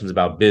them questions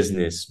about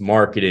business,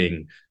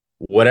 marketing,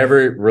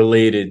 whatever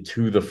related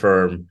to the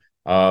firm,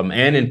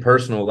 and in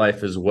personal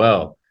life as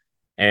well.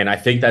 And I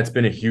think that's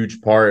been a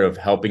huge part of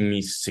helping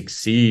me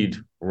succeed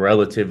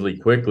relatively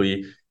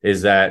quickly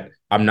is that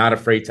I'm not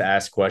afraid to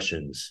ask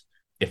questions.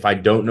 If I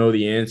don't know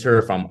the answer,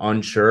 if I'm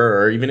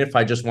unsure, or even if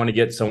I just want to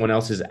get someone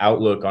else's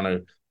outlook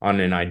on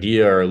an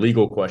idea or a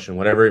legal question,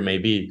 whatever it may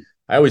be,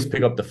 I always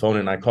pick up the phone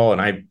and I call. And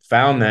I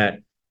found that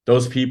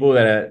those people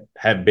that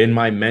have been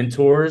my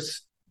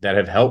mentors that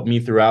have helped me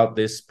throughout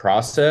this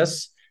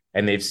process,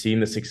 and they've seen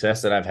the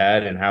success that I've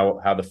had and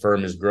how the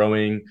firm is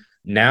growing,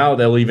 now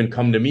they'll even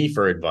come to me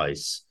for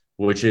advice,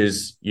 which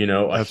is, a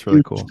That's huge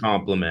really cool.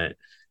 compliment.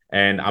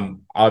 And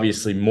I'm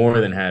obviously more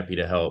than happy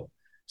to help.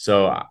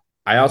 So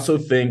I also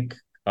think,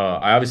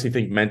 I obviously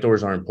think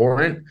mentors are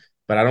important,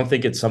 but I don't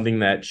think it's something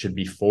that should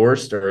be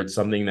forced or it's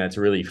something that's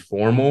really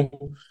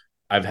formal.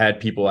 I've had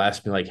people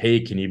ask me like,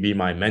 "Hey, can you be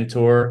my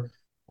mentor?"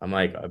 I'm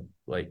like,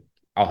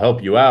 I'll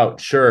help you out,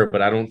 sure,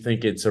 but I don't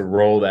think it's a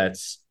role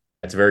that's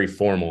very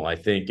formal. I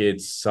think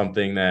it's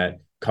something that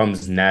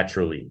comes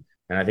naturally.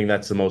 And I think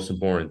that's the most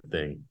important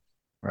thing.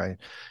 Right.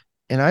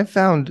 And I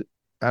found,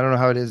 I don't know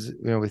how it is,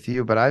 with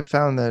you, but I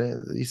found that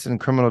at least in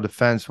criminal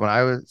defense, when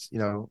I was,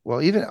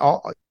 well,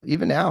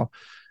 even now,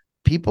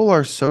 people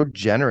are so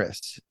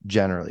generous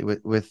generally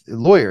with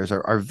lawyers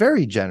are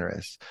very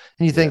generous.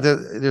 And you think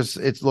that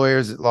it's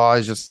lawyers, law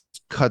is just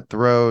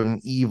cutthroat and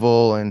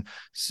evil. And,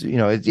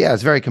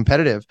 it's very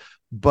competitive.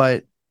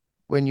 But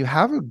when you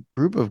have a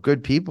group of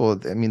good people,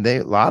 I mean,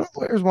 a lot of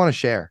lawyers want to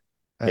share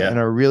and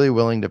are really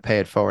willing to pay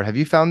it forward. Have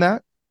you found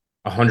that?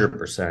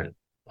 100%.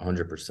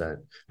 100%.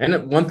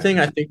 And one thing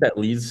I think that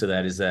leads to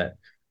that is that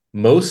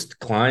most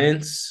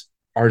clients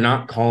are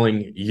not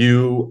calling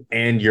you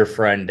and your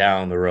friend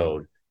down the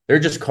road. They're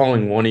just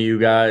calling one of you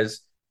guys.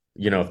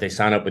 If they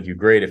sign up with you,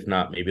 great. If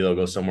not, maybe they'll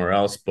go somewhere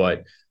else.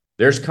 But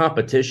there's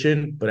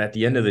competition. But at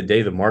the end of the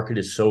day, the market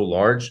is so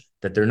large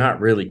that they're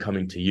not really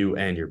coming to you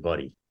and your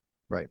buddy.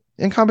 Right.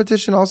 And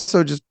competition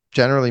also just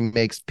generally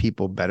makes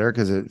people better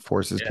because it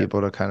forces people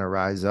to kind of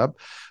rise up.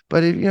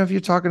 But if you're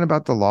talking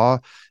about the law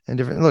and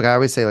different, look, I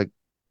always say, like,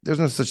 there's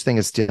no such thing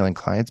as stealing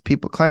clients.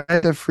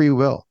 Clients have free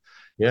will.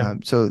 Yeah.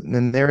 So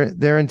then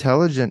they're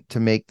intelligent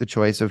to make the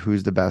choice of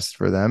who's the best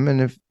for them.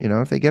 And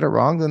if they get it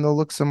wrong, then they'll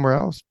look somewhere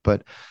else.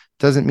 But it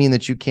doesn't mean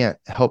that you can't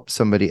help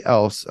somebody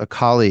else, a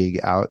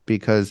colleague, out,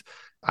 because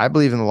I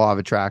believe in the law of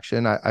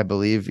attraction. I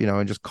believe,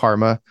 in just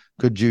karma,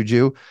 good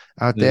juju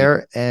out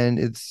there.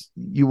 And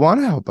you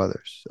want to help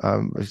others,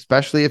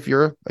 especially if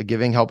you're a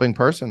giving, helping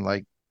person,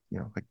 like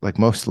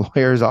most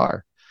lawyers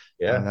are.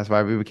 Yeah. And that's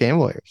why we became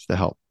lawyers, to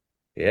help.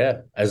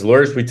 Yeah. As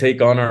lawyers, we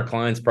take on our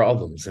clients'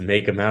 problems and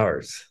make them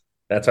ours.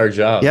 That's our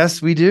job.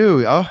 Yes, we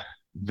do. Oh,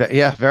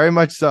 yeah, very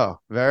much so.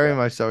 Very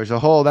much so.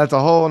 That's a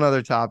whole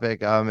another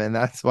topic. And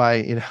that's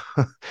why,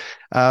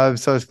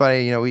 so it's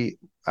funny,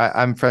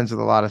 I'm friends with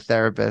a lot of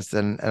therapists,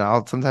 and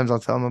sometimes I'll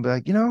tell them, I'll be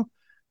like,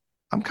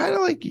 I'm kind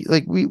of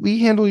like we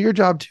handle your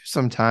job too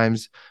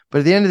sometimes, but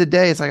at the end of the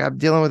day, it's like I'm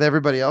dealing with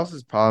everybody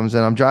else's problems,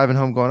 and I'm driving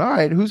home going, all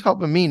right, who's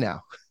helping me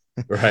now?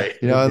 Right.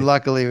 And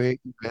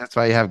luckily that's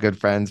why you have good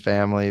friends,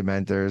 family,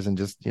 mentors, and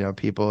just,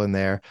 people in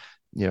there,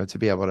 to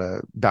be able to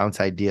bounce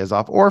ideas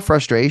off, or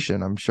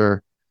frustration. I'm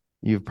sure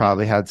you've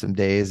probably had some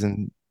days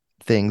and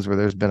things where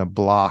there's been a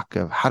block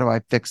of how do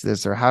I fix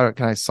this, or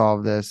can I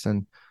solve this?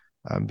 And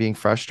being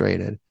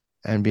frustrated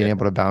and being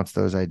able to bounce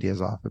those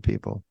ideas off of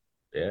people.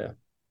 Yeah,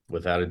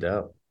 without a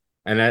doubt.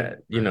 And that,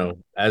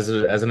 as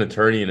an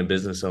attorney and a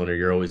business owner,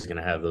 you're always going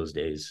to have those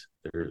days.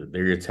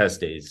 They're your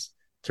test days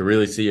to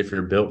really see if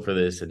you're built for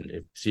this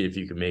and see if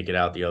you can make it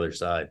out the other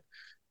side.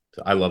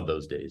 So I love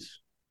those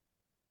days.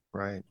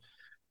 Right.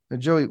 Now,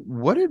 Joey,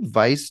 what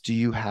advice do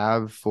you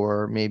have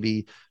for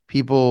maybe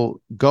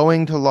people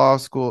going to law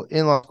school,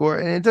 in law school,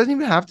 and it doesn't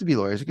even have to be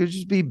lawyers. It could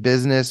just be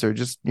business or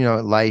just,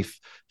 life,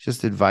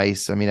 just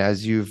advice. I mean,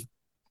 as you've,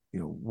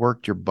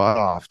 worked your butt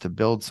off to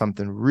build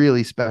something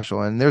really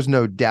special, and there's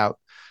no doubt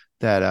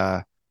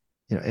that,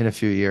 in a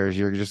few years,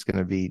 you're just going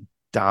to be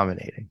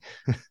dominating.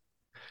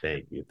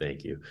 Thank you.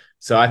 Thank you.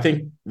 So I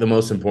think the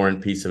most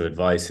important piece of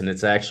advice, and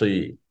it's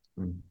actually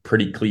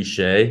pretty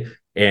cliche,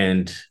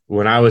 and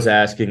when I was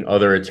asking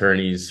other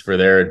attorneys for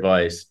their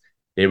advice,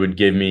 they would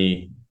give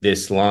me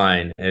this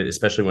line,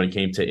 especially when it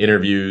came to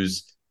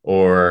interviews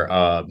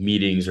or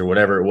meetings or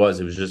whatever it was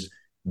just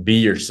be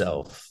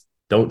yourself.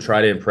 Don't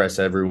try to impress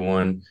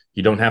everyone.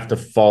 You don't have to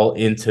fall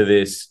into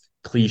this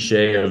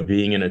cliche of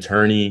being an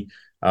attorney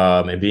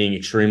and being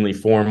extremely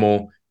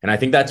formal. And I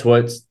think that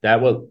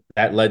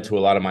led to a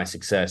lot of my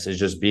success, is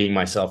just being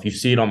myself. You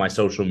see it on my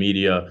social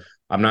media.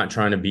 I'm not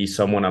trying to be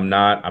someone I'm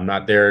not. I'm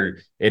not there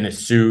in a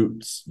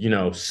suit,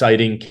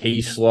 citing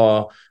case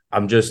law.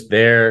 I'm just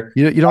there.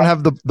 You don't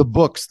have the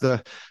books,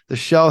 the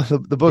Yeah,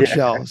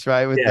 bookshelves,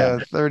 right? With yeah,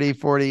 the 30,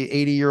 40,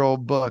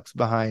 80-year-old books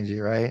behind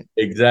you, right?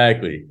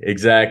 exactly.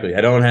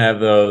 I don't have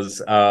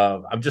those.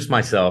 I'm just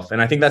myself.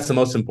 And I think that's the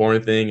most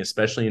important thing,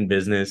 especially in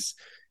business,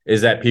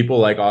 is that people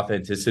like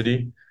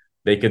authenticity.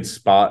 They could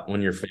spot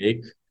when you're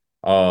fake.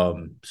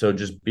 So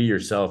just be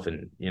yourself,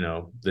 and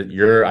that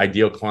your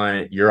ideal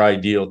client, your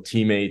ideal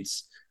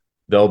teammates,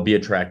 they'll be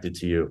attracted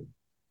to you.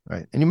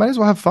 Right. And you might as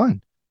well have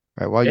fun,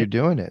 right, while Yeah. you're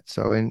doing it.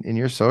 So in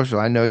your social,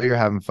 I know you're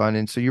having fun.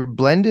 And so you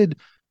blended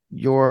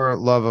your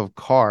love of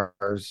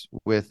cars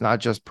with not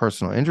just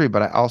personal injury,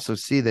 but I also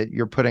see that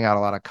you're putting out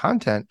a lot of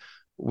content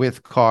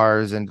with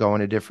cars and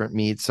going to different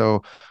meets.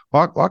 So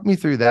walk me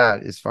through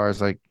that as far as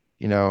like,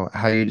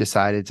 how you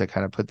decided to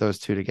kind of put those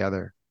two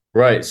together.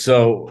 Right.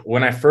 So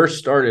when I first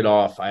started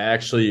off, I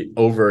actually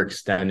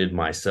overextended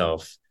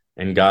myself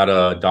and got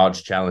a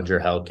Dodge Challenger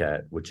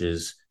Hellcat, which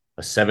is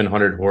a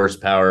 700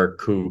 horsepower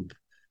coupe.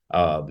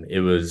 I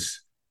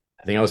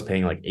think I was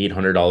paying like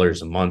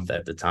 $800 a month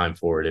at the time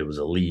for it. It was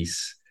a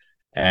lease.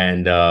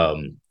 And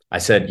I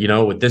said,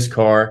 with this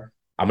car,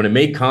 I'm going to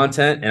make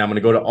content and I'm going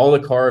to go to all the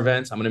car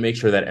events. I'm going to make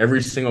sure that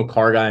every single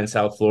car guy in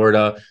South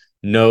Florida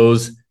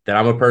knows that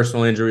I'm a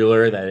personal injury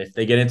lawyer, that if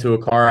they get into a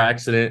car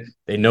accident,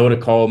 they know to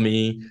call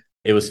me.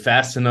 It was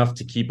fast enough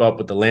to keep up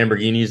with the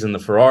Lamborghinis and the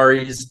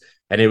Ferraris,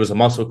 and it was a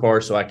muscle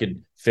car, so I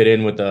could fit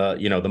in with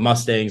the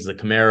Mustangs, the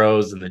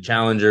Camaros, and the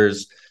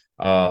Challengers.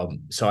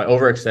 So I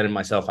overextended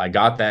myself. I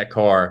got that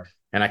car,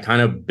 and I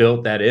kind of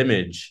built that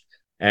image.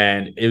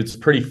 And it's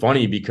pretty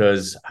funny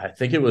because I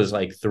think it was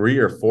like 3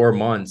 or 4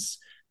 months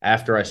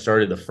after I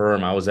started the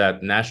firm, I was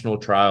at National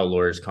Trial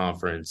Lawyers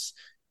Conference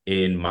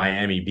in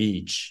Miami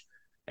Beach,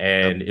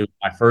 and it was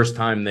my first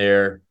time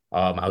there.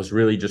 I was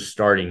really just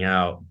starting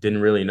out,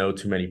 didn't really know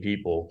too many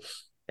people.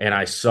 And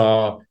I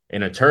saw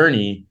an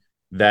attorney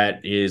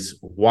that is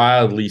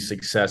wildly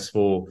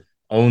successful,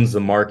 owns the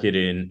market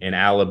in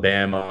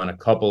Alabama and a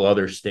couple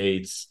other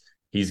states.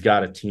 He's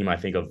got a team, I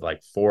think, of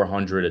like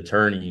 400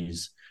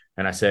 attorneys.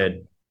 And I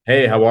said,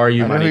 "Hey, how are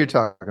you? I My know who name." you're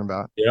talking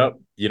about. Yep,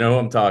 you know who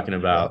I'm talking Yeah.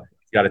 about.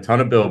 He's got a ton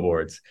of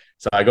billboards.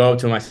 So I go up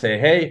to him, I say,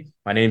 "Hey,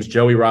 my name's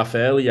Joey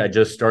Rafaeli. I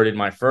just started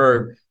my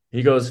firm."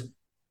 He goes,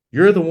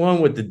 "You're the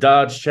one with the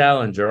Dodge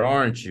Challenger,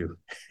 aren't you?"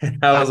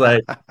 And I was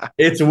like,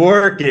 "It's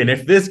working.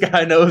 If this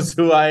guy knows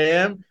who I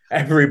am,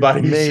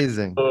 everybody should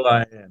Amazing. know who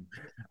I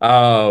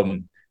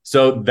am."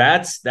 So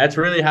that's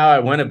really how I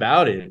went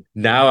about it.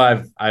 Now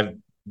I've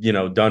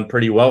done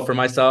pretty well for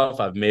myself.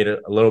 I've made a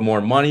little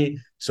more money,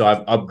 so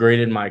I've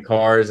upgraded my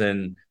cars,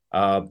 and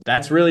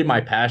that's really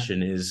my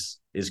passion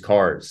is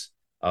cars.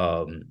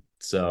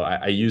 So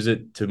I use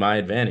it to my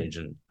advantage,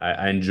 and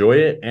I enjoy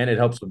it, and it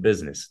helps with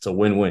business. It's a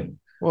win-win.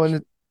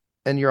 Well,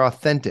 and you're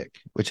authentic,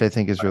 which I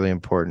think is really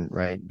important,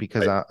 right?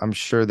 Because Right. I'm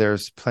sure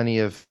there's plenty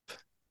of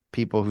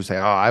people who say,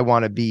 "Oh, I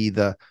want to be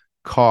the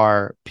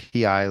car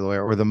PI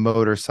lawyer or the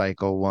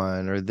motorcycle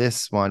one or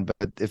this one,"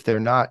 but if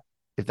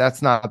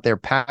that's not their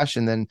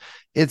passion, then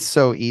it's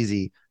so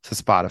easy to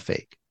spot a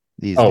fake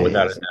these Oh,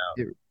 without a days.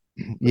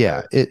 doubt.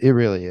 Yeah, it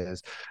really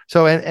is.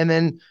 So, and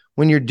then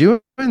when you're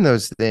doing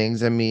those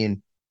things, I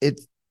mean,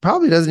 it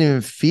probably doesn't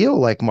even feel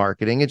like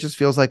marketing. It just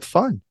feels like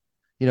fun,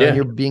 and Yeah.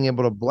 you're being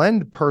able to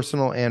blend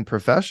personal and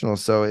professional.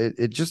 So it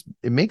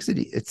makes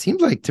it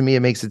seems like to me, it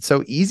makes it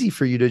so easy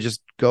for you to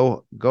just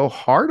go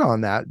hard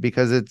on that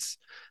because it's,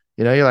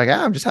 you're like,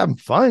 I'm just having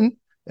fun,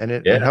 and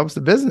it Yeah. helps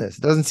the business.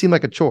 It doesn't seem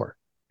like a chore.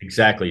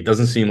 Exactly. It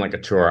doesn't seem like a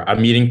chore.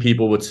 I'm meeting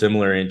people with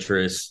similar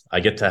interests. I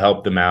get to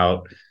help them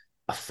out.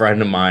 A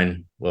friend of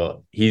mine,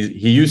 well, he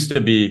used to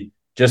be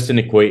just an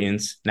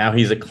acquaintance. Now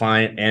he's a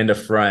client and a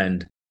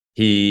friend.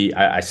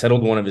 I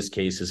settled one of his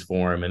cases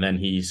for him, and then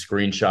he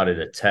screenshotted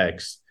a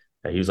text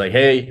that he was like,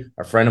 "Hey,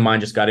 a friend of mine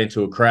just got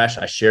into a crash.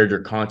 I shared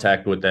your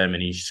contact with them,"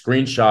 and he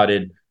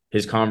screenshotted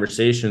his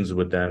conversations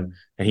with them,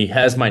 and he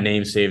has my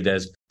name saved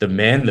as the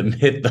man, the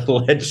myth, the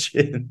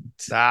legend.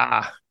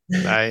 Ah,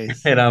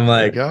 nice. And I'm There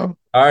you like, go.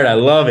 all right, I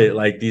love it.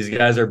 Like these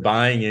guys are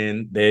buying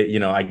in.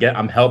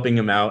 I'm helping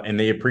them out and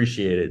they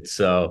appreciate it.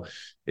 So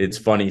it's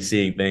funny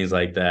seeing things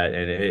like that.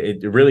 And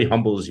it really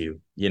humbles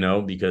you,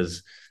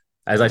 because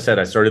as I said,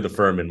 I started the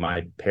firm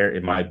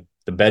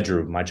the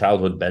bedroom, my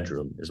childhood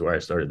bedroom is where I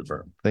started the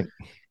firm.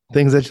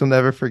 Things that you'll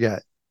never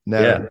forget.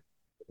 Yeah, Never.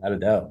 without a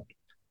doubt.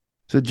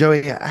 So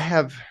Joey, I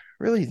have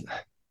really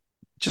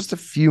just a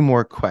few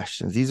more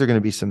questions. These are going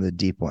to be some of the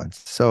deep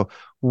ones. So,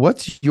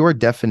 what's your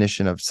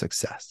definition of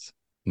success?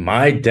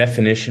 My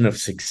definition of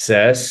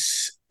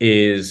success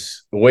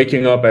is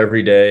waking up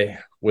every day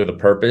with a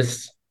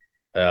purpose.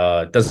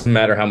 It doesn't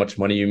matter how much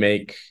money you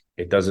make.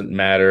 It doesn't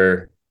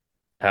matter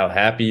how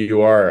happy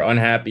you are or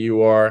unhappy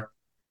you are.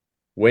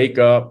 Wake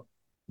up,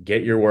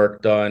 get your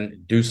work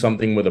done, do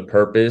something with a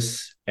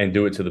purpose, and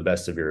do it to the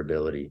best of your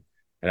ability.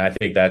 And I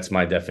think that's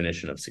my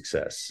definition of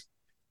success.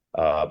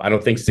 I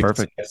don't think success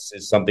Perfect.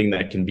 is something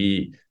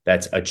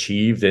that's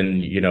achieved.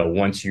 And,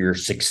 once you're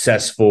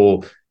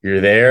successful,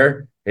 you're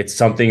there. It's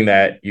something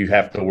that you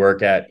have to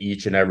work at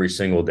each and every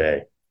single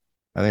day.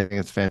 I think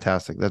it's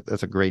fantastic.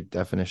 That's a great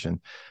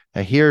definition.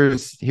 Now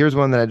here's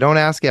one that I don't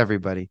ask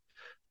everybody,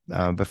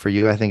 but for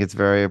you, I think it's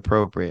very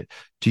appropriate.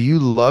 Do you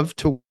love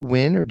to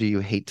win or do you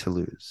hate to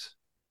lose?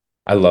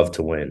 I love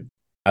to win.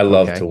 I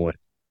love to win.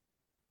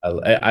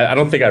 I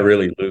don't think I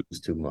really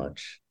lose too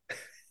much.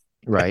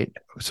 Right.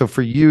 So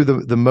for you,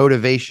 the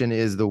motivation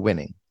is the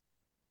winning.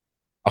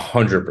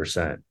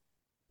 100%.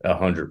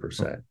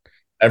 100%.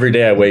 Every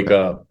day I wake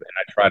up and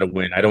I try to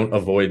win. I don't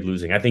avoid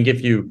losing. I think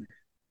if you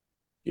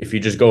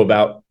just go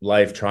about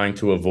life trying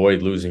to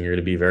avoid losing, you're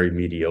going to be very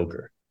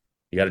mediocre.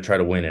 You got to try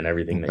to win in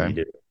everything that you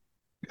do.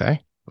 Okay.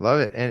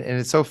 Love it. And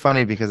it's so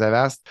funny because I've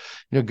asked,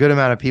 a good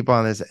amount of people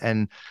on this,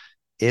 and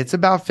it's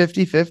about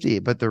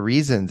 50-50, but the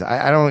reasons,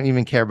 I don't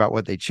even care about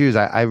what they choose.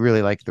 I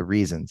really like the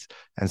reasons.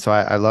 And so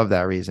I love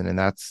that reason. And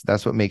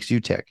that's what makes you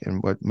tick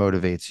and what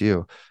motivates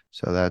you.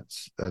 So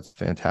that's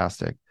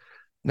fantastic.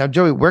 Now,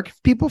 Joey, where can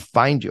people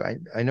find you?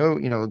 I know,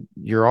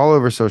 you're all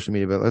over social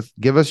media, but let's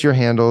give us your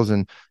handles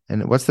and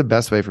what's the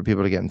best way for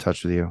people to get in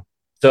touch with you?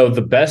 So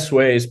the best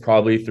way is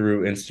probably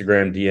through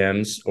Instagram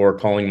DMs or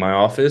calling my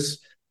office.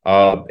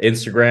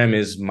 Instagram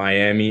is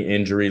Miami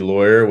Injury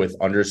Lawyer with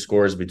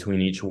underscores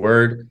between each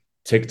word.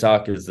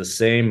 TikTok is the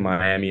same,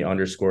 Miami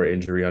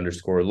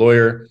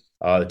 _injury_lawyer.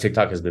 The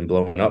TikTok has been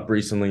blown up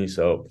recently,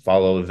 so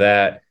follow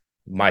that.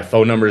 My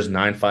phone number is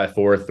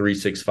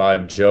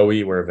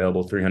 954-365-JOEY. We're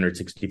available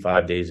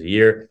 365 days a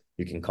year.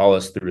 You can call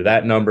us through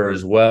that number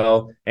as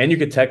well. And you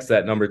can text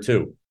that number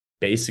too.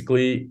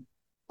 Basically,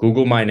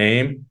 Google my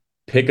name,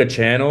 pick a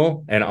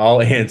channel, and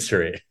I'll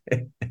answer it.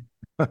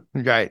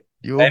 Right.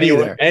 You will be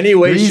there. Any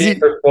way,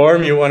 shape, or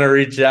form you want to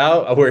reach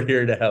out, we're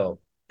here to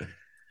help.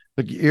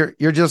 Look,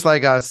 you're just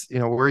like us.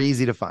 We're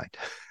easy to find.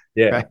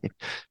 Yeah. Right?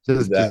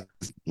 Just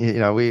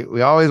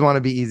we always want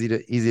to be easy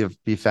to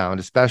be found,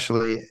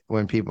 especially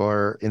when people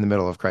are in the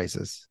middle of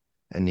crisis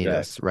and need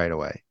us right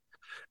away.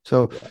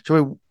 So,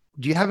 Joey,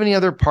 do you have any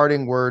other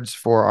parting words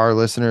for our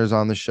listeners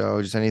on the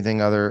show? Just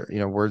anything other,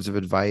 words of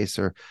advice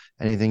or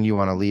anything you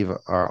want to leave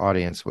our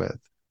audience with?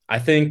 I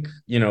think,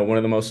 one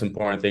of the most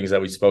important things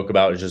that we spoke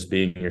about is just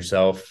being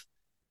yourself.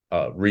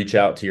 Reach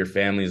out to your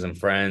families and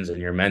friends and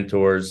your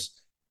mentors.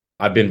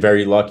 I've been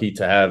very lucky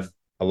to have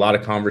a lot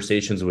of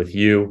conversations with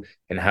you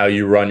and how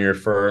you run your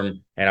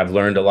firm, and I've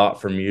learned a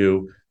lot from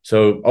you.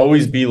 So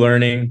always be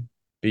learning,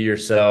 be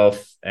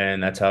yourself,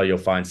 and that's how you'll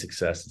find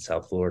success in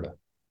South Florida.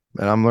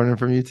 And I'm learning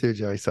from you too,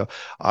 Joey. So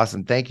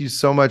awesome. Thank you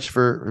so much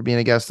for being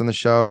a guest on the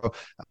show.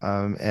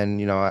 And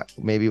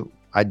maybe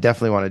I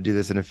definitely want to do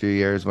this in a few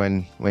years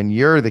when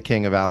you're the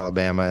king of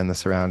Alabama and the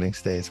surrounding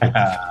states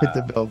with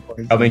the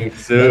billboards coming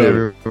soon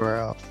everywhere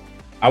else.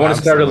 I want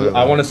to start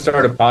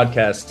a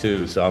podcast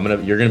too. So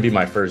you're gonna be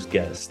my first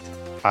guest.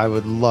 I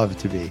would love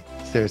to be.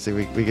 Seriously,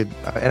 we could,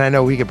 and I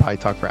know we could probably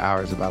talk for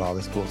hours about all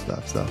this cool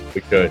stuff. So we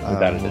could.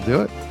 We'll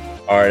do it.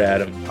 All right,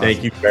 Adam.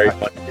 Thank you very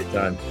much for your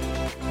time.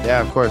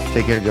 Yeah, of course.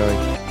 Take care,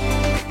 Joey.